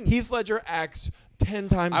 I Dude. wouldn't- Heath Ledger acts 10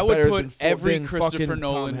 times I would better put than every than Christopher fucking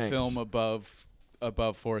Nolan Tom Hanks. film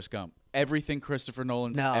above Forrest Gump. Everything Christopher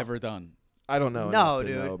Nolan's No. ever done. I don't know. No, enough to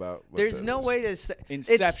dude. know about what There's that no is. way to say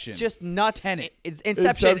Inception. It's just nuts. Tenet. It's Inception.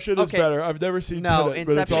 Inception is okay. better. I've never seen No, Tenet, but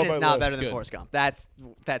it's Inception on is my not list. better than Good. Forrest Gump. That's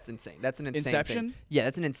insane. That's an insane Inception? thing. Yeah,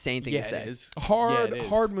 that's an insane thing Yeah, to say. it is. Hard, Yeah, it is.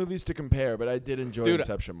 hard movies to compare, but I did enjoy Dude,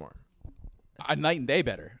 Inception more. Night and day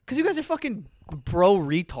better. Because you guys are fucking bro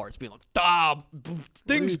retards being like,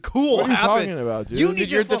 things cool What are you happen. talking about, dude? You Dude, need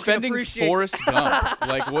to you're fucking defending appreciate- Forrest Gump.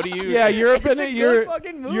 Like, what do you? Yeah, you're It's a offending. good You're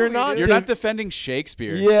fucking movie, you're not. dude. You're de- not defending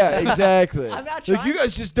Shakespeare. Yeah, exactly. I'm not Like you trying-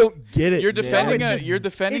 guys just don't get it. You're man. defending it's a just- you're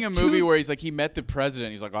defending a it's movie too- where he's like he met the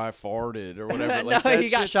president. He's like I farted or whatever. no, Like, that he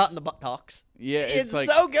got shit- shot in the buttocks. Yeah, It's like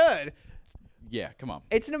so good. yeah. Come on.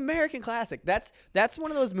 It's an American classic. That's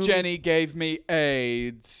one of those movies. Jenny gave me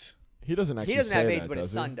AIDS. He doesn't actually. He doesn't say have that, AIDS, but his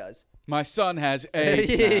does son he? does. My son has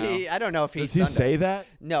AIDS now. I don't know if Does he say that?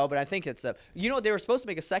 No, but I think it's you know, they were supposed to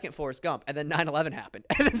make a second Forrest Gump, and then 9/11 happened,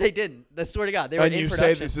 and then they didn't. I swear to God, they were And in you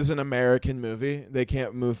production. say this is an American movie? They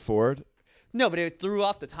can't move forward. No, but it threw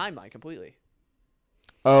off the timeline completely.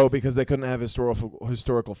 Oh, because they couldn't have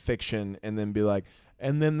historical fiction and then be like,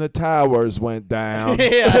 and then the towers went down.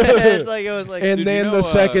 yeah, it's like it was like. And Dude, then you the know,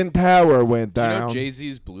 second tower went Do you know down.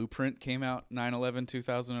 Jay-Z's Blueprint came out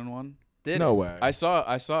 9/11/2001? No way. I saw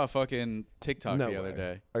a fucking TikTok No the other way.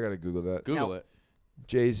 day. I gotta Google that. Google No. it.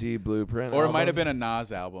 Jay-Z Blueprint. Or it might have albums? been a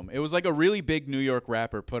Nas album. It was like a really big New York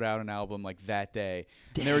rapper put out an album like that day.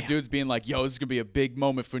 And there were Damn. dudes being like, yo, this is going to be a big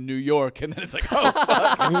moment for New York. And then it's like, oh,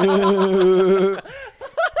 fuck.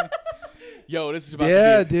 Yo, this is about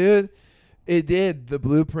Yeah, to be. dude. It did. The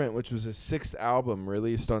Blueprint, which was his 6th album,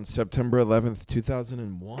 released on September 11th,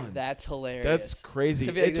 2001. That's hilarious. That's crazy.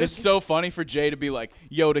 To be It like, It's just just so funny for Jay to be like,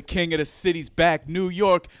 yo, the king of the city's back. New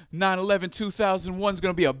York, 9/11, 2001 is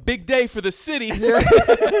going to be a big day for the city.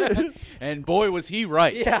 And boy, was he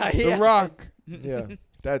right. Yeah, The yeah. Rock. Yeah.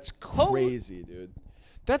 That's crazy, dude.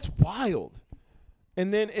 That's wild.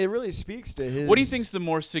 And then it really speaks to his. What do you think's the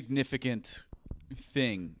more significant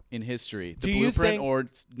thing in history? The Do you Blueprint think- or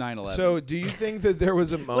 9/11? So, do you think that there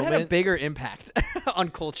was a What had a moment? bigger impact on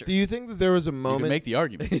culture? Do you think that there was a you can moment make the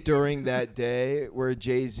argument. during that day where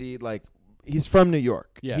Jay-Z, like, he's from New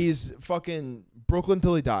York. Yeah. He's fucking Brooklyn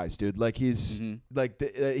till he dies, dude. Like, he's like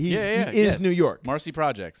he is yes. New York. Marcy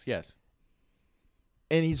Projects, yes.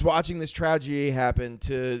 And he's watching this tragedy happen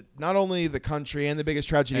to not only the country and the biggest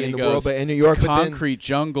tragedy And in he the world, goes, but in New York. Concrete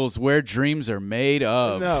jungles where dreams are made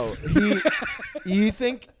of. But then, no, you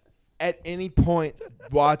think at any point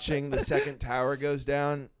watching the second tower goes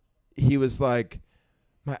down, he was like,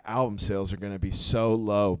 my album sales are going to be so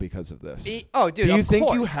low because of this. Oh, dude. Do you of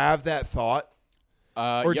think you course. have that thought?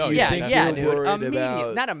 Or yo, do you Yeah, think yeah, you're dude. worried Immediately,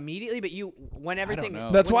 about- not immediately, but when everything. know.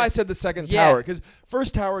 That's when why I the- said the second Yeah. tower, because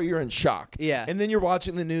first tower you're in shock, Yeah. and then you're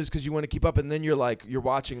watching the news because you want to keep up, and then you're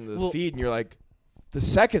watching the Well, feed, and you're like, the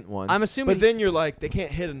second one. I'm assuming- but then you're like, they can't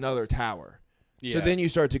hit another tower, so Yeah. then you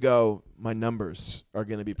start to go, my numbers are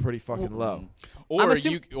going to be pretty fucking low. Or I'm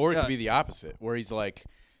assuming- or it could be the opposite, where he's like,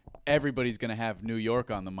 everybody's gonna have New York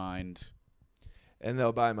on the mind. And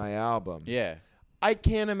they'll buy my album. Yeah. I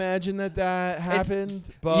can't imagine that happened,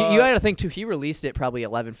 You, but you got to think too. He released it probably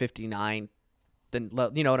 11:59. Then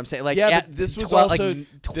you know what I'm saying? Like Yeah, at but this was 12, also-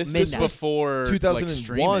 This is midnight. before 2001, like,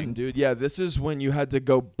 streaming. dude. Yeah, this is when you had to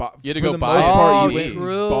go buy. You had to for go the buy most a part, Oh, you went and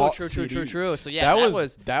true, bought true. CDs. So yeah,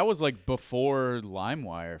 that was like before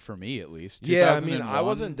LimeWire for me at least. Yeah, I mean, I 2001.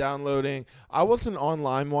 wasn't downloading. I wasn't on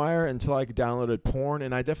LimeWire until I downloaded porn,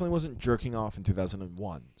 and I definitely wasn't jerking off in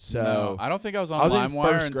 2001. So No, I don't think I was on I was in LimeWire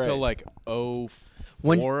first until grade. like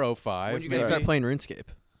When- 04, 05. When did you guys maybe. start playing RuneScape?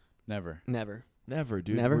 Never. Never. never,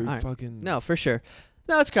 dude. Never? Were you Alright. fucking No, for sure.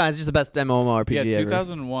 No, it's kind of just the best MMORPG Yeah, ever.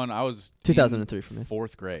 2001. I was 2003 for me.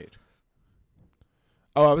 4th grade.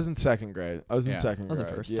 Oh, I was in second grade. I was in Yeah. second I was in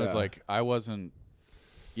grade. first. Yeah. I was like, I wasn't.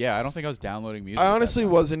 Yeah, I don't think I was downloading music. I at that honestly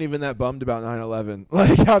time. wasn't even that bummed about 9/11.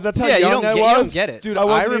 Like, that's how Yeah, you young don't I get- you don't was. get it. Dude, I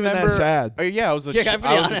wasn't remember, even that sad. Yeah, I was a, Yeah, I'm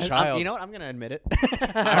I was honest. a child. You know what? I'm gonna admit it.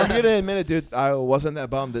 I'm gonna admit it, dude. I wasn't that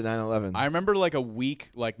bummed at 9/11. I remember like a week,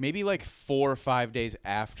 like maybe like 4 or 5 days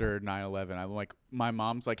after 9/11. I'm like, my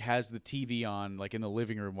mom's like has the TV on like in the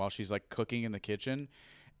living room while she's like cooking in the kitchen,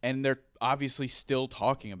 and they're obviously still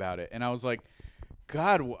talking about it. And I was like,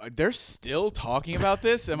 God, they're still talking about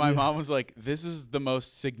this? And my mom was like, this is the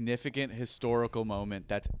most significant historical moment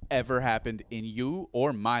that's ever happened in you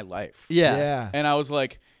or my life. yeah. Yeah. And I was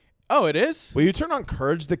like, oh, it is? Will you turn on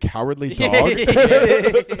Courage the Cowardly Dog?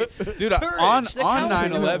 Dude, Courage, on the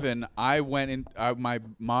cowardly 9/11, I went in. My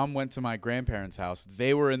mom went to my grandparents' house.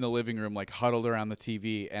 They were in the living room, like huddled around the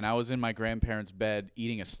TV, and I was in my grandparents' bed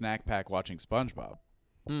eating a snack pack, watching SpongeBob.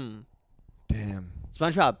 Mm. Damn.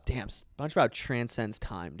 SpongeBob transcends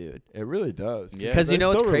time, dude. It really does. Yeah. Because Are you they know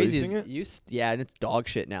what's still crazy releasing is it? and it's dog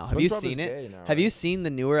shit now. Have you SpongeBob is seen it? gay now, Have you right? seen the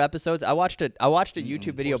newer episodes? I watched a YouTube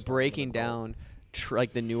of video course not, breaking I'm an down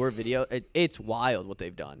like the newer video. It's wild what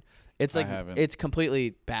they've done. It's I like haven't. it's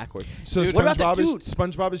completely backwards. So Dude, what about the dude?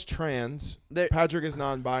 SpongeBob is trans. There- Patrick is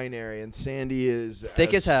non-binary, and Sandy is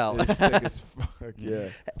Thick as hell. Is thick as fuck. Yeah.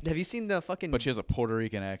 Have you seen the fucking But she has a Puerto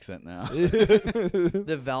Rican accent now.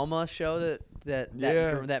 the Velma show Yeah.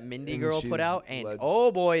 that Mindy And girl she's put out? And legend.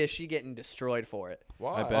 oh boy, is she getting destroyed for it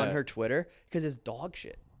Why? I bet. on her Twitter because it's dog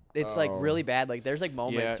shit. It's like Oh. really bad. Like there's like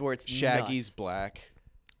moments Yeah, where it's Shaggy's nuts. black.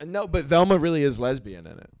 No, but Velma really is lesbian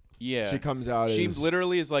in it. Yeah. She comes out She as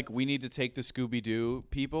literally is like, we need to take the Scooby-Doo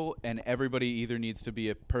people, and everybody either needs to be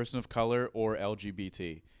a person of color or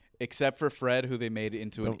LGBT. Except for Fred, who they made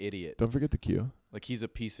into an idiot. Don't forget the Q. Like, he's a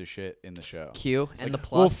piece of shit in the show. Q and the Well,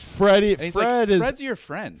 plus. Freddie. And he's Fred like, is. Fred's your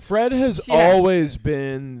friend. Fred has Yeah. always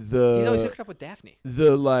been He's always the hooking up with Daphne.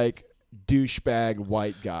 like douchebag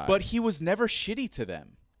white guy. But he was never shitty to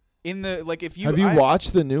them. In the, like, if you... have you I-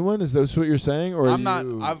 watched the new one? Is that what you're saying? Or I'm not...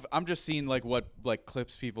 you- I'm just seeing, like, what, like,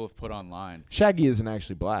 clips people have put online. Shaggy isn't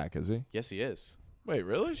actually black, is he? Yes, he is. Wait,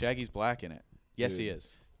 really? Shaggy's black in it. Yes, he Dude.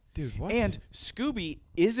 is. Dude, what? And Scooby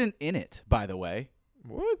isn't in it, by the way.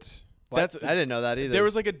 what? That's I didn't know that either. There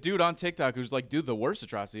was like a dude on TikTok who's like, dude, the worst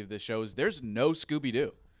atrocity of this show is there's no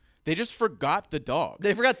Scooby-Doo. They just forgot the dog.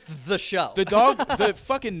 They forgot the show. The dog, the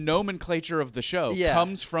fucking nomenclature of the show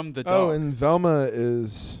comes from the dog. Oh, and Velma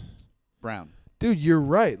is Brown. Dude, you're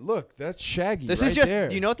right. Look, that's Shaggy. This right is just,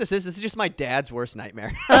 there. you know what this is? This is just my dad's worst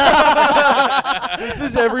nightmare. This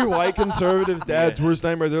is every white conservative's dad's worst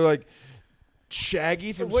nightmare. They're like,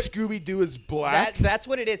 Shaggy from Scooby Doo is black. That's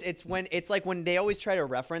what it is. It's like when they always try to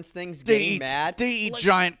reference things, getting mad. They eat Like,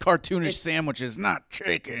 giant cartoonish sandwiches, not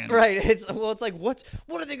chicken. right. It's like what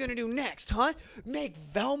are they gonna do next, huh? Make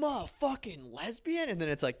Velma a fucking lesbian? And then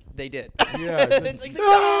it's like they did. Yeah. It's like,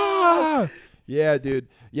 Ah! Yeah, dude.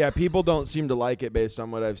 Yeah, people don't seem to like it based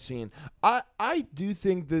on what I've seen. I do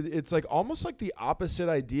think that it's like almost like the opposite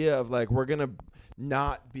idea of like we're gonna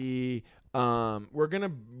not be we're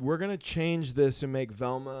gonna change this and make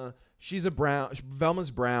Velma. Velma's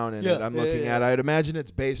brown in it. I'm looking at. I'd imagine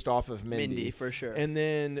it's based off of Mindy for sure. And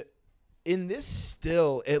then in this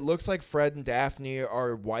still, it looks like Fred and Daphne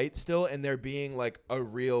are white still, and they're being like a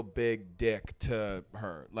real big dick to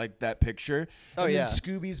her, like that picture. Oh, and yeah. then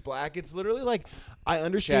Scooby's black. It's literally like I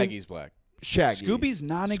understand. Shaggy's black. Shaggy. Scooby's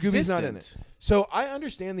non-existent. Scooby's not in it. So I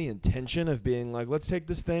understand the intention of being like, let's take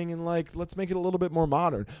this thing and like let's make it a little bit more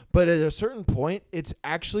modern. But at a certain point, it's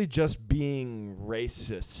actually just being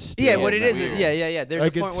racist. Yeah, still. what it is. weird. Yeah. There's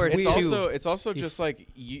Like, a point it's where it's weird. It's also just like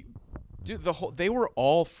you, dude. They were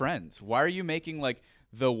all friends. Why are you making like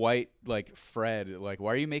the white like Fred? Like,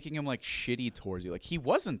 why are you making him like shitty towards you? Like, he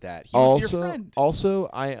wasn't that. He was your friend. Also,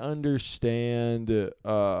 I understand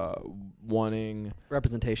wanting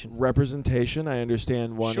representation. I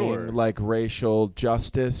understand wanting Sure. like racial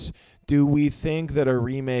justice. Do we think that a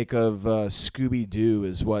remake of Scooby Doo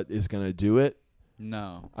is what is going to do it?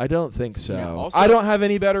 No. I don't think so. Yeah, also, I don't have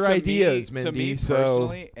any better to ideas, me, Mindy. To me so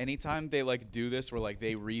personally, anytime they like do this, where like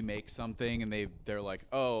they remake something and they're like,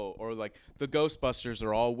 oh, or like the Ghostbusters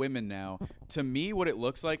are all women now. To me, what it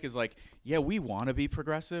looks like is like, yeah, we want to be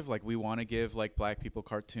progressive, like we want to give like black people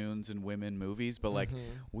cartoons and women movies, but like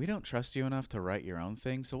we don't trust you enough to write your own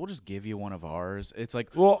thing, so we'll just give you one of ours. It's like,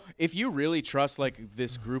 well, if you really trust like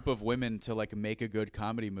this group of women to like make a good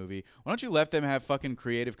comedy movie, why don't you let them have fucking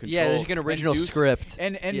creative control? Yeah, there's like an and original do script.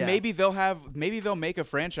 And Yeah. maybe they'll make a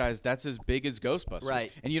franchise that's as big as Ghostbusters.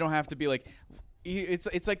 Right. And you don't have to be like,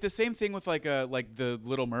 it's like the same thing with like the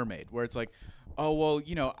Little Mermaid, where it's like, oh well,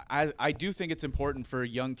 you know, I do think it's important for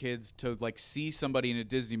young kids to like see somebody in a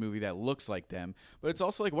Disney movie that looks like them, but it's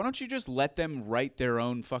also like, why don't you just let them write their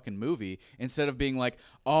own fucking movie instead of being like,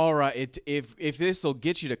 all right, if this will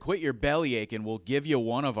get you to quit your bellyache, and we'll give you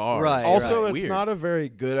one of ours. Right. also, Right. it's Weird. not a very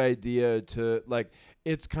good idea to like.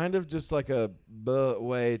 It's kind of just like a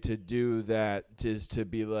way to do that is to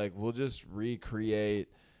be like, we'll just recreate.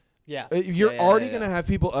 Yeah. You're already going to have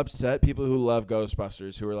people upset, people who love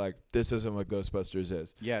Ghostbusters, who are like, this isn't what Ghostbusters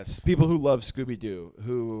is. Yes. People who love Scooby-Doo,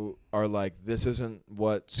 who are like, this isn't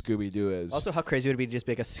what Scooby-Doo is. Also, how crazy would it be to just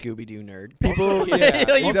be like a Scooby-Doo nerd? People, yeah.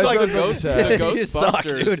 Like, you That's suck. what I was about to say. The You suck,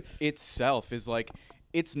 Ghostbusters dude. itself is like,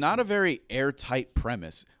 it's not a very airtight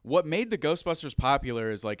premise. What made the Ghostbusters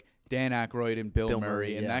popular is like Dan Aykroyd and Bill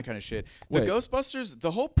Murray and yeah. that kind of shit. The Wait. Ghostbusters,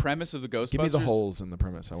 the whole premise of the Ghostbusters. Give me the holes in the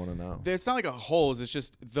premise. I want to know. It's not like a holes. It's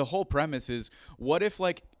just the whole premise is, what if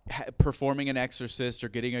like performing an exorcist or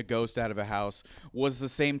getting a ghost out of a house was the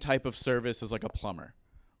same type of service as like a plumber,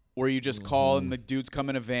 where you just call and the dudes come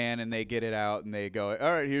in a van and they get it out and they go,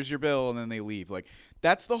 all right, here's your bill, and then they leave. Like,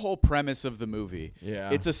 that's the whole premise of the movie. Yeah.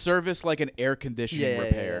 It's a service like an air conditioning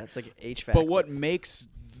repair. Yeah. It's like HVAC. But what makes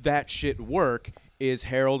that shit work is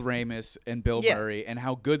Harold Ramis and Bill Yeah. Murray and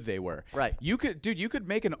how good they were. Right. You could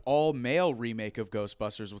make an all-male remake of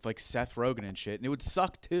Ghostbusters with like Seth Rogen and shit, and it would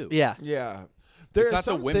suck too. Yeah. Yeah. There It's are not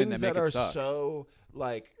the some women things that make that it are suck. so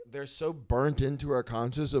like they're so burnt into our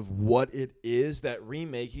conscious of what it is that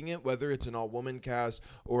remaking it, whether it's an all-woman cast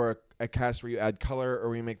or a cast where you add color or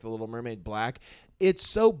we make the Little Mermaid black, it's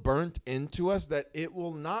so burnt into us that it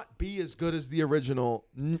will not be as good as the original.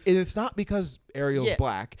 And it's not because Ariel's Yeah.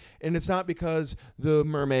 black, and it's not because the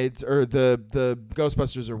mermaids or the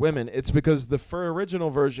Ghostbusters are women. It's because the original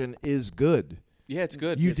version is good. Yeah, it's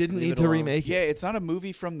good. You It's- didn't leave need it to alone. remake Yeah, it. it's not a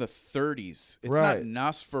movie from the 30s. It's Right.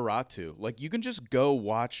 not Nosferatu. Like, you can just go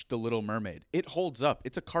watch The Little Mermaid. It holds up.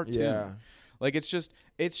 It's a cartoon. Yeah. Like, it's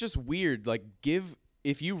just weird. Like,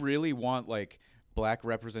 if you really want like black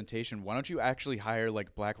representation, why don't you actually hire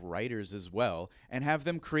like black writers as well and have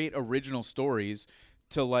them create original stories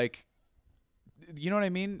to like you know what I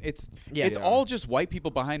mean? It's Yeah. it's Yeah. all just white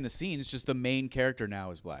people behind the scenes. Just the main character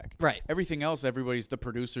now is black. Right. Everything else, everybody's the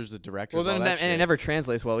producers, the directors. Well, then all that and it shit. never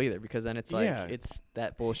translates well either, because then it's like Yeah. it's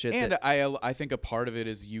that bullshit. And that, I think a part of it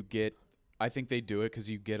is I think they do it because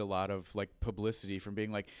you get a lot of like publicity from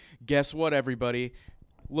being like, guess what, everybody,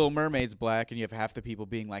 Little Mermaid's black, and you have half the people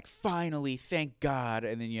being like, finally, thank God,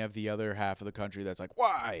 and then you have the other half of the country that's like,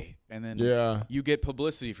 why? And then Yeah. you get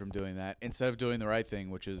publicity from doing that instead of doing the right thing,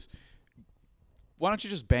 which is, why don't you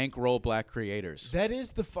just bankroll black creators? That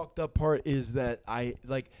is the fucked up part, is that I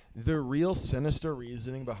like the real sinister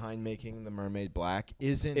reasoning behind making the mermaid black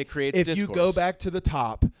isn't It creates if you go discourse. back to the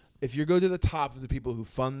top, if you go to the top of the people who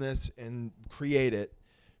fund this and create it,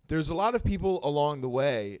 there's a lot of people along the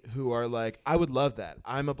way who are like, I would love that.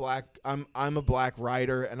 I'm a black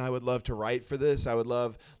writer, and I would love to write for this. I would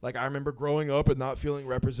love, like, I remember growing up and not feeling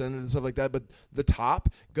represented and stuff like that. But the top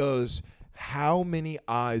goes, how many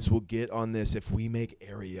eyes will get on this if we make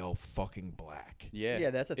Ariel fucking black? Yeah, Yeah,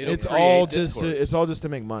 that's a thing. It'll It's create all discourse. it's all just to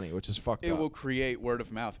make money, which is fucked It up. will create word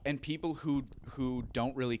of mouth, and people who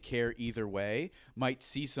don't really care either way might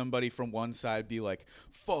see somebody from one side be like,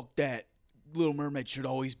 fuck that, Little Mermaid should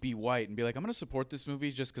always be white, and be like, I'm gonna support this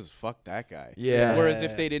movie just because fuck that guy. Yeah. Whereas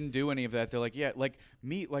if they didn't do any of that, they're like, yeah, like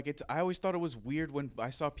me, like I always thought it was weird when I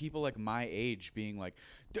saw people like my age being like,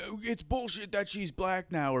 it's bullshit that she's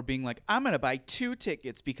black now, or being like, I'm gonna buy 2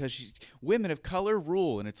 tickets because women of color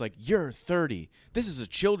rule, and it's like, you're 30. This is a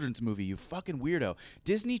children's movie, you fucking weirdo.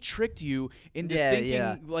 Disney tricked you into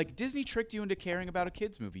thinking like Disney tricked you into caring about a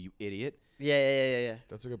kids movie, you idiot. yeah.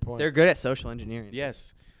 That's a good point. They're good at social engineering.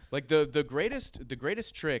 Yes. Like the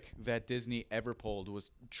greatest trick that Disney ever pulled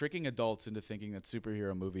was tricking adults into thinking that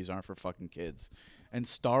superhero movies aren't for fucking kids. And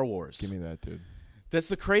Star Wars. Give me that, dude. That's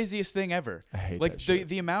the craziest thing ever. I hate like that shit.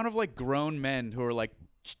 the amount of like grown men who are like,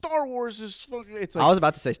 Star Wars is fucking, it's like, I was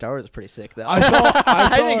about to say Star Wars is pretty sick though. I saw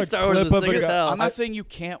think a Star Wars clip is of sick a as guy. hell. I'm not saying you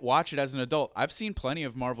can't watch it as an adult. I've seen plenty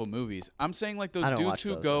of Marvel movies. I'm saying like those I don't dudes watch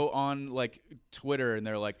who those, go on like Twitter and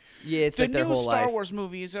they're like, Yeah, it's the like their new whole Star life. Wars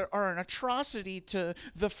movies are an atrocity to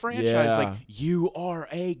the franchise. Yeah. Like, you are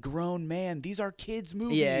a grown man. These are kids'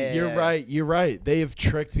 movies. Yeah. You're right. They have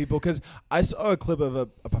tricked people, because I saw a clip of a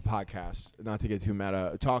podcast, not to get too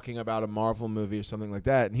meta, talking about a Marvel movie or something like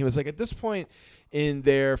that, and he was like, at this point in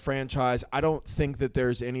their franchise, I don't think that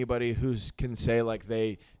there's anybody who can say like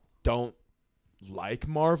they don't like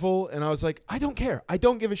Marvel. And I was like, I don't care. I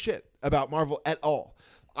don't give a shit about Marvel at all.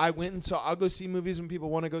 I'll go see movies when people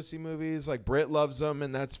want to go see movies. Like, Britt loves them,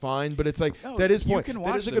 and that's fine. But it's like, No, that is you point. can That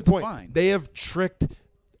watch is a them, good it's point. fine. They have tricked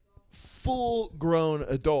full-grown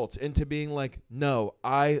adults into being like, no,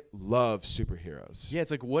 I love superheroes. Yeah,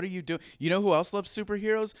 it's like, what are you doing? You know who else loves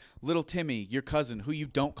superheroes? Little Timmy, your cousin, who you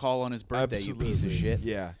don't call on his birthday, Absolutely. you piece of shit.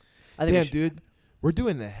 Yeah. I think Damn, dude. We're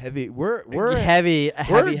doing the heavy. We're heavy.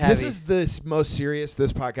 This is the most serious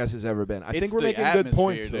this podcast has ever been. I think It's we're the making good atmosphere,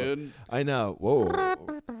 points, though. dude. I know. Whoa.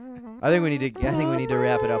 I think we need to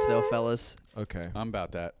wrap it up though, fellas. Okay. I'm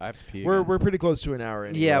about that. I have to pee. We're again. pretty close to an hour.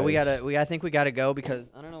 Anyways. Yeah, I think we gotta go,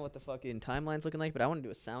 because I don't know what the fucking timeline's looking like, but I want to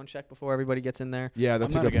do a sound check before everybody gets in there. Yeah,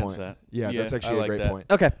 that's I'm a not good against point. that. Yeah, Yeah, that's I actually like a great that. point.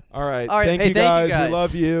 Okay. All right. All right. Thank Hey, you thank you guys. guys. We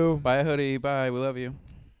love you. Bye, hoodie. Bye. We love you.